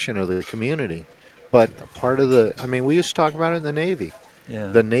reflection of the community. But part of we used to talk about it in the Navy. Yeah.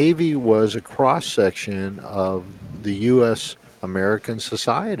 The Navy was a cross-section of the U.S. American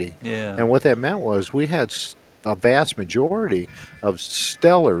society. Yeah. And what that meant was we had a vast majority of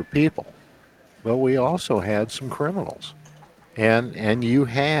stellar people, but we also had some criminals. And you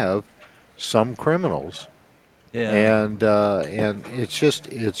have some criminals. Yeah. And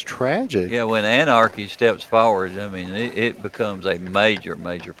it's tragic. Yeah, when anarchy steps forward, I mean, it becomes a major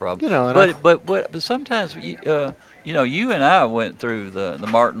problem. You know, but sometimes you and I went through the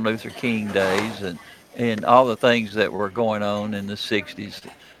Martin Luther King days and all the things that were going on in the 60s.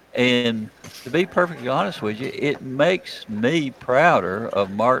 And to be perfectly honest with you, it makes me prouder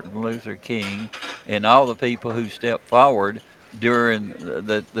of Martin Luther King and all the people who stepped forward during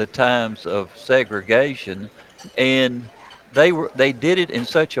the times of segregation. And they did it in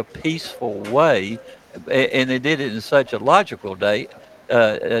such a peaceful way, and they did it in such a logical time.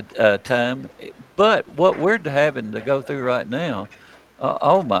 But what we're having to go through right now,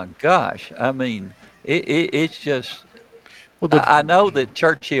 oh my gosh! I mean, it's just. I know that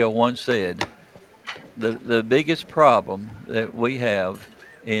Churchill once said, the biggest problem that we have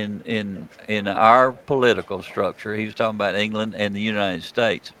in our political structure. He was talking about England and the United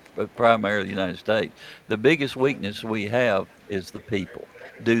States. But primarily the United States, the biggest weakness we have is the people.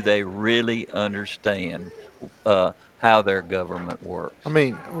 Do they really understand how their government works? I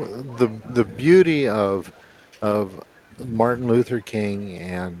mean, the beauty of Martin Luther King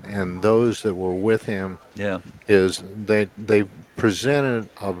and those that were with him is they presented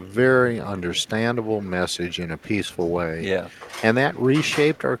a very understandable message in a peaceful way. Yeah. And that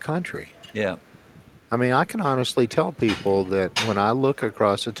reshaped our country. Yeah. I mean, I can honestly tell people that when I look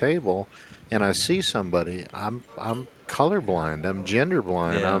across a table and I see somebody, I'm colorblind, I'm gender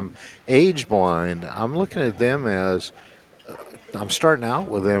blind, I'm age blind. I'm looking at them as I'm starting out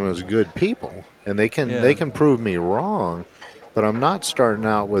with them as good people, and they can prove me wrong, but I'm not starting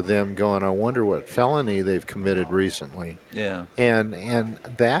out with them going, I wonder what felony they've committed recently. Yeah. And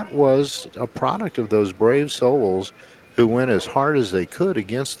that was a product of those brave souls who went as hard as they could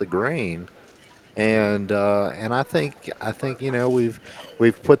against the grain. And I think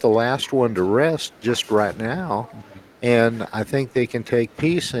we've put the last one to rest just right now, and I think they can take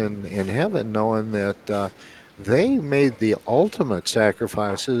peace in heaven knowing that they made the ultimate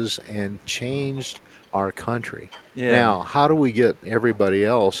sacrifices and changed our country. Yeah. Now, how do we get everybody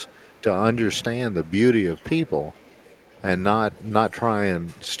else to understand the beauty of people? and not try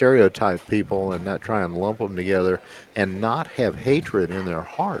and stereotype people and not try and lump them together and not have hatred in their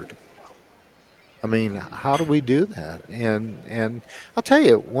heart. I mean, how do we do that? And I'll tell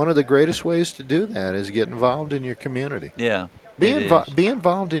you, one of the greatest ways to do that is get involved in your community. Yeah. Be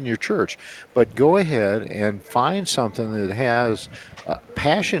involved in your church, but go ahead and find something that has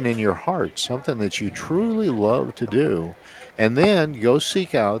passion in your heart, something that you truly love to do, and then go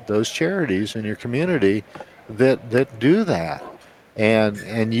seek out those charities in your community that do that.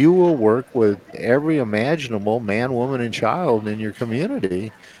 And you will work with every imaginable man, woman, and child in your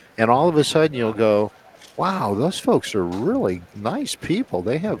community, and all of a sudden you'll go, wow, those folks are really nice people.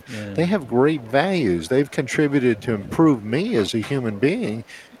 They have great values. They've contributed to improve me as a human being,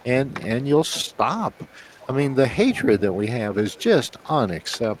 and you'll stop. I mean, the hatred that we have is just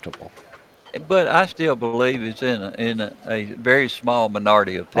unacceptable. But I still believe it's in a very small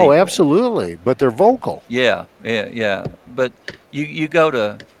minority of people. Oh, absolutely. But they're vocal. Yeah. But you go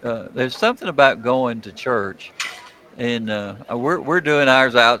to there's something about going to church, and we're doing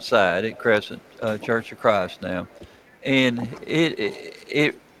ours outside at Crescent Church of Christ now, and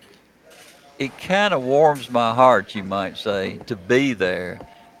it kind of warms my heart, you might say, to be there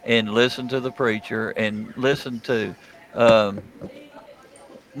and listen to the preacher and listen to.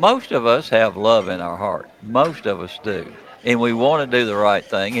 Most of us have love in our heart. Most of us do. And we want to do the right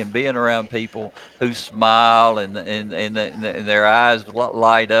thing, and being around people who smile and their eyes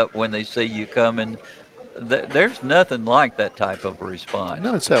light up when they see you coming. There's nothing like that type of response.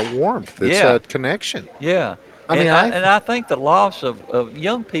 No, it's that warmth. It's that connection. Yeah. I think the loss of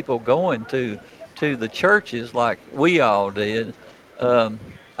young people going to the churches like we all did,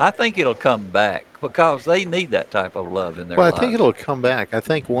 I think it'll come back because they need that type of love in their lives. Well, I think it'll come back. I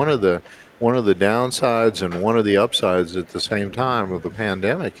think one of the downsides and one of the upsides at the same time of the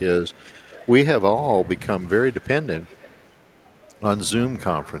pandemic is we have all become very dependent on Zoom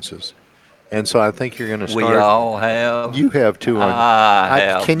conferences. And so I think you're going to start. We all have. You have too. I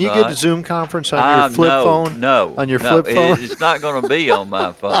have. Can you get a Zoom conference on your flip phone? No. On your flip phone? It's not going to be on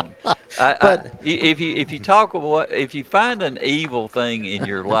my phone. If you talk about if you find an evil thing in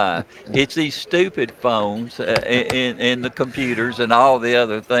your life, it's these stupid phones and the computers and all the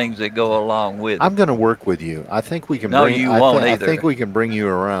other things that go along with it. I'm going to work with you. I think we can. No, you won't either. I think we can bring you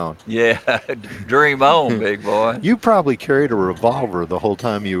around. Yeah, dream on, big boy. You probably carried a revolver the whole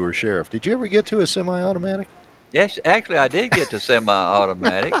time you were sheriff. Did you ever get to a semi-automatic? Yes, actually, I did get to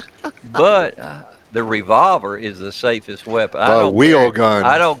semi-automatics, but the revolver is the safest weapon. Gun.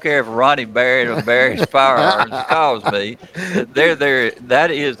 I don't care if Ronnie Barrett of Barrett's Firearms calls me. That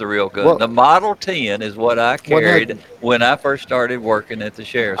is the real gun. Well, the Model 10 is what I carried when I first started working at the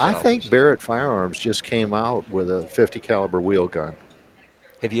sheriff's office. I think Barrett Firearms just came out with a 50 caliber wheel gun.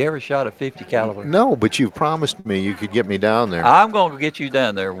 Have you ever shot a 50 caliber? No, but you promised me you could get me down there. I'm going to get you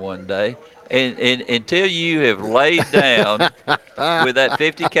down there one day. And until you have laid down with that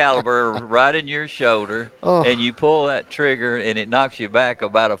 50 caliber right in your shoulder, and you pull that trigger and it knocks you back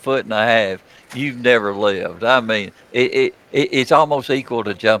about 1.5 feet, you've never lived. I mean, it's almost equal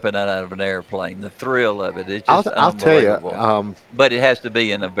to jumping out of an airplane. The thrill of it, it's just unbelievable. I'll tell you. But it has to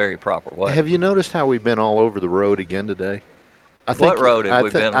be in a very proper way. Have you noticed how we've been all over the road again today? What road have we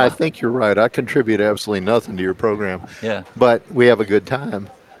been on? I think you're right. I contribute absolutely nothing to your program. Yeah. But we have a good time.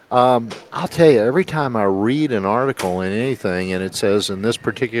 I'll tell you, every time I read an article in anything and it says in this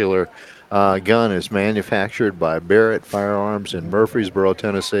particular gun is manufactured by Barrett Firearms in Murfreesboro,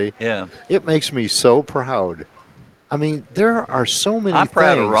 Tennessee, it makes me so proud. I mean, there are so many things. I'm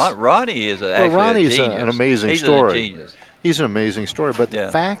proud of Ronnie. Is Ronnie's an amazing story. He's a genius. He's an amazing story, but the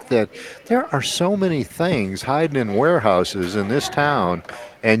fact that there are so many things hiding in warehouses in this town,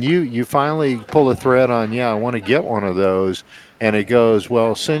 and you finally pull a thread on, I want to get one of those, and it goes,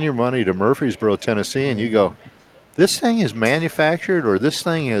 well, send your money to Murfreesboro, Tennessee, and you go, this thing is manufactured, or this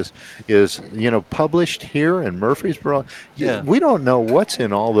thing is published here in Murfreesboro. Yeah. We don't know what's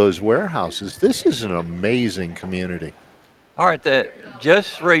in all those warehouses. This is an amazing community. All right,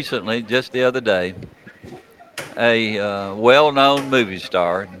 just recently, just the other day, a well-known movie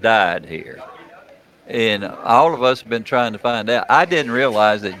star died here. And all of us have been trying to find out. I didn't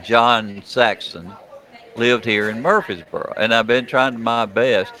realize that John Saxon lived here in Murfreesboro, and I've been trying my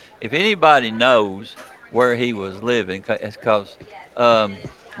best. If anybody knows where he was living, it's because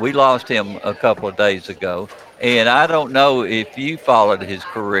we lost him a couple of days ago, and I don't know if you followed his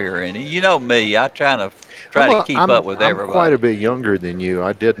career any. You know me, I try to keep up with everybody. I'm quite a bit younger than you.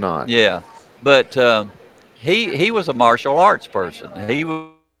 I did not. Yeah, but he was a martial arts person. He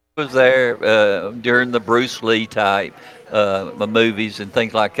was there during the Bruce Lee type movies and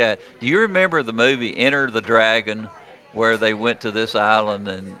things like that. Do you remember the movie Enter the Dragon where they went to this island,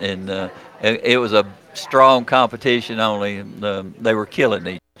 and it was a strong competition only. They were killing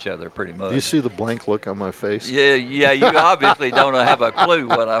each other pretty much. Do you see the blank look on my face? Yeah, you obviously don't have a clue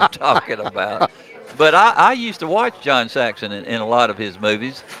what I'm talking about. But I used to watch John Saxon in a lot of his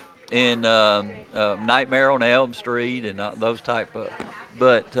movies, in Nightmare on Elm Street and those type of.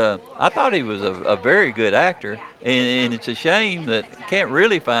 But I thought he was a very good actor, and it's a shame that you can't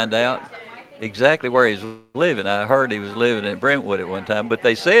really find out exactly where he's living. I heard he was living in Brentwood at one time, but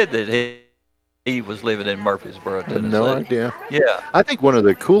they said that he was living in Murfreesboro, Tennessee. No idea. Yeah. I think one of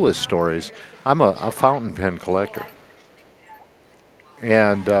the coolest stories, I'm a fountain pen collector.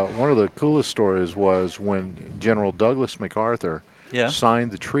 And one of the coolest stories was when General Douglas MacArthur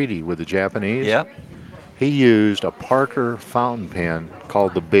signed the treaty with the Japanese. Yeah. He used a Parker fountain pen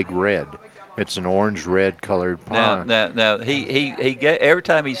called the Big Red. It's an orange-red colored pen. Now he every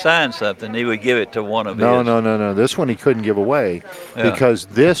time he signed something, he would give it to one of his. No. This one he couldn't give away because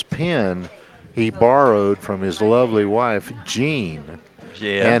this pen he borrowed from his lovely wife, Jean.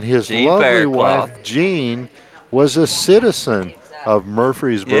 Yeah, and his Jean lovely Faircloth. wife, Jean, was a citizen of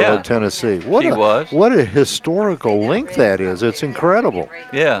Murfreesboro, Tennessee. What a historical link that is. It's incredible.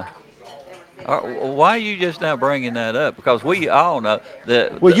 Yeah. Why are you just now bringing that up? Because we all know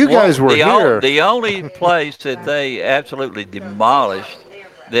that. Well, you guys were here. The only place that they absolutely demolished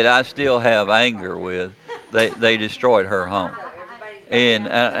that I still have anger with, they destroyed her home. And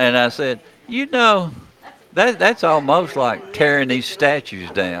I said, that's almost like tearing these statues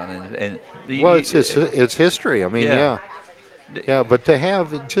down. It's history. I mean, yeah. But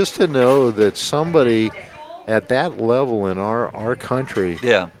to know that somebody at that level in our country,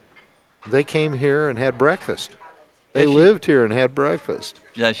 they came here and had breakfast. They lived here and had breakfast.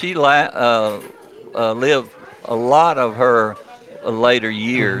 Yeah, she lived a lot of her later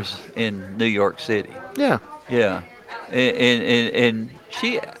years in New York City. Yeah. Yeah. And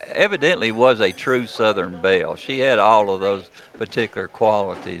she evidently was a true Southern belle. She had all of those particular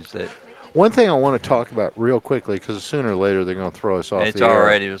qualities that. One thing I want to talk about real quickly, because sooner or later they're going to throw us off the air. It's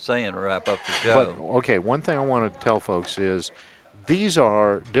already saying to wrap up the show. But, okay, one thing I want to tell folks is these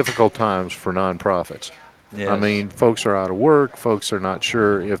are difficult times for nonprofits. Yes. I mean, folks are out of work. Folks are not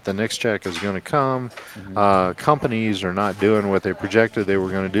sure if the next check is going to come. Mm-hmm. Companies are not doing what they projected they were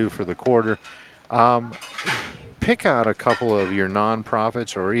going to do for the quarter. Pick out a couple of your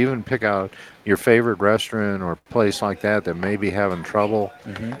nonprofits, or even pick out your favorite restaurant or place like that may be having trouble.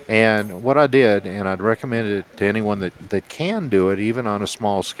 Mm-hmm. And what I did, and I'd recommend it to anyone that can do it, even on a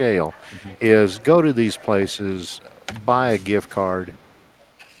small scale, is go to these places, buy a gift card,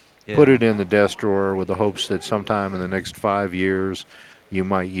 put it in the desk drawer with the hopes that sometime in the next 5 years you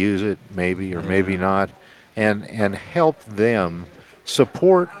might use it, maybe or maybe not, and help them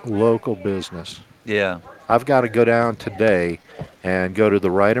support local business. Yeah. I've got to go down today and go to the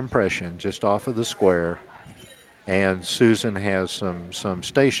Right Impression just off of the square, and Susan has some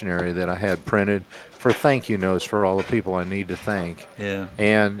stationery that I had printed for thank you notes for all the people I need to thank. Yeah.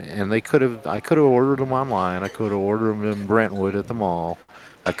 And I could have ordered them online. I could have ordered them in Brentwood at the mall.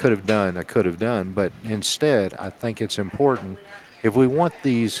 I could have done, but instead I think it's important, if we want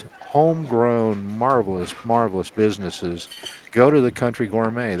these homegrown, marvelous businesses, go to the Country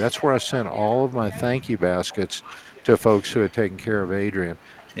Gourmet. That's where I sent all of my thank you baskets to folks who had taken care of Adrian.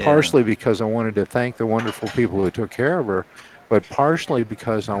 Yeah. Partially because I wanted to thank the wonderful people who took care of her, but partially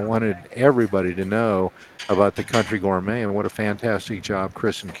because I wanted everybody to know about the Country Gourmet and what a fantastic job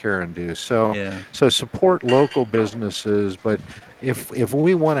Chris and Karen do. So support local businesses, but if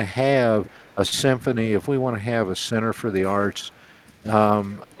we want to have a symphony, if we want to have a center for the arts,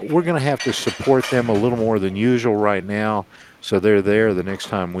 we're going to have to support them a little more than usual right now, so they're there the next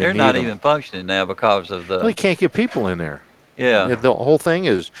time we need them. They're not even functioning now because of the. Well, you can't get people in there. Yeah. The whole thing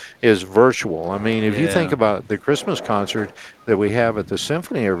is virtual. I mean, if you think about the Christmas concert that we have at the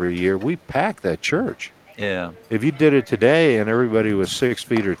Symphony every year, we pack that church. Yeah. If you did it today and everybody was 6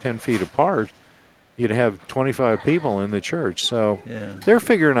 feet or 10 feet apart, you'd have 25 people in the church. So they're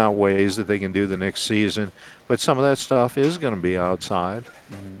figuring out ways that they can do the next season, but some of that stuff is going to be outside.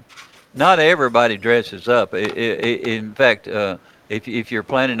 Mm-hmm. Not everybody dresses up. In fact, if you're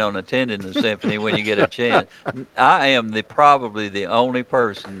planning on attending the symphony when you get a chance, I am probably the only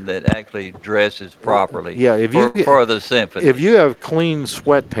person that actually dresses properly. Yeah, for the symphony. If you have clean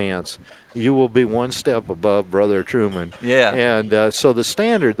sweatpants, you will be one step above Brother Truman. Yeah. And so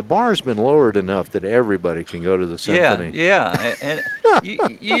the bar's been lowered enough that everybody can go to the symphony. Yeah. And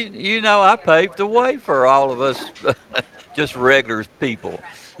I paved the way for all of us, just regular people.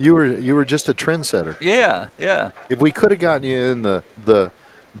 You were just a trendsetter. Yeah. If we could have gotten you in the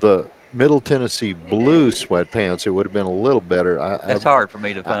Middle Tennessee blue sweatpants, it would have been a little better. That's hard for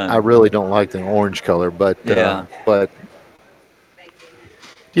me to find. I really don't like the orange color, but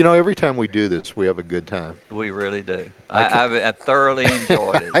every time we do this, we have a good time. We really do. I thoroughly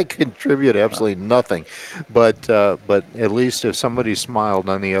enjoyed it. I contribute absolutely nothing, but at least if somebody smiled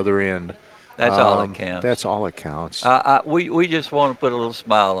on the other end, that's all that counts. That's all that counts. We just want to put a little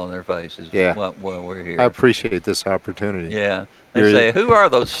smile on their faces. Yeah. While we're here. I appreciate this opportunity. Yeah. They say, who are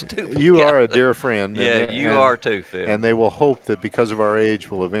those stupid You guys? are a dear friend. Yeah, you are too, Phil. And they will hope that because of our age,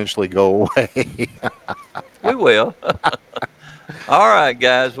 we'll eventually go away. We will. All right,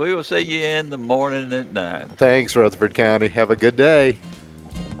 guys. We will see you in the morning at 9. Thanks, Rutherford County. Have a good day.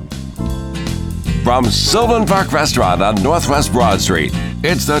 From Sylvan Park Restaurant on Northwest Broad Street,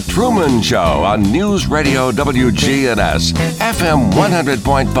 it's The Truman Show on News Radio WGNS, FM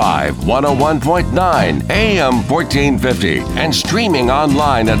 100.5, 101.9, AM 1450, and streaming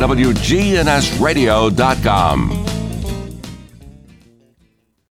online at WGNSradio.com.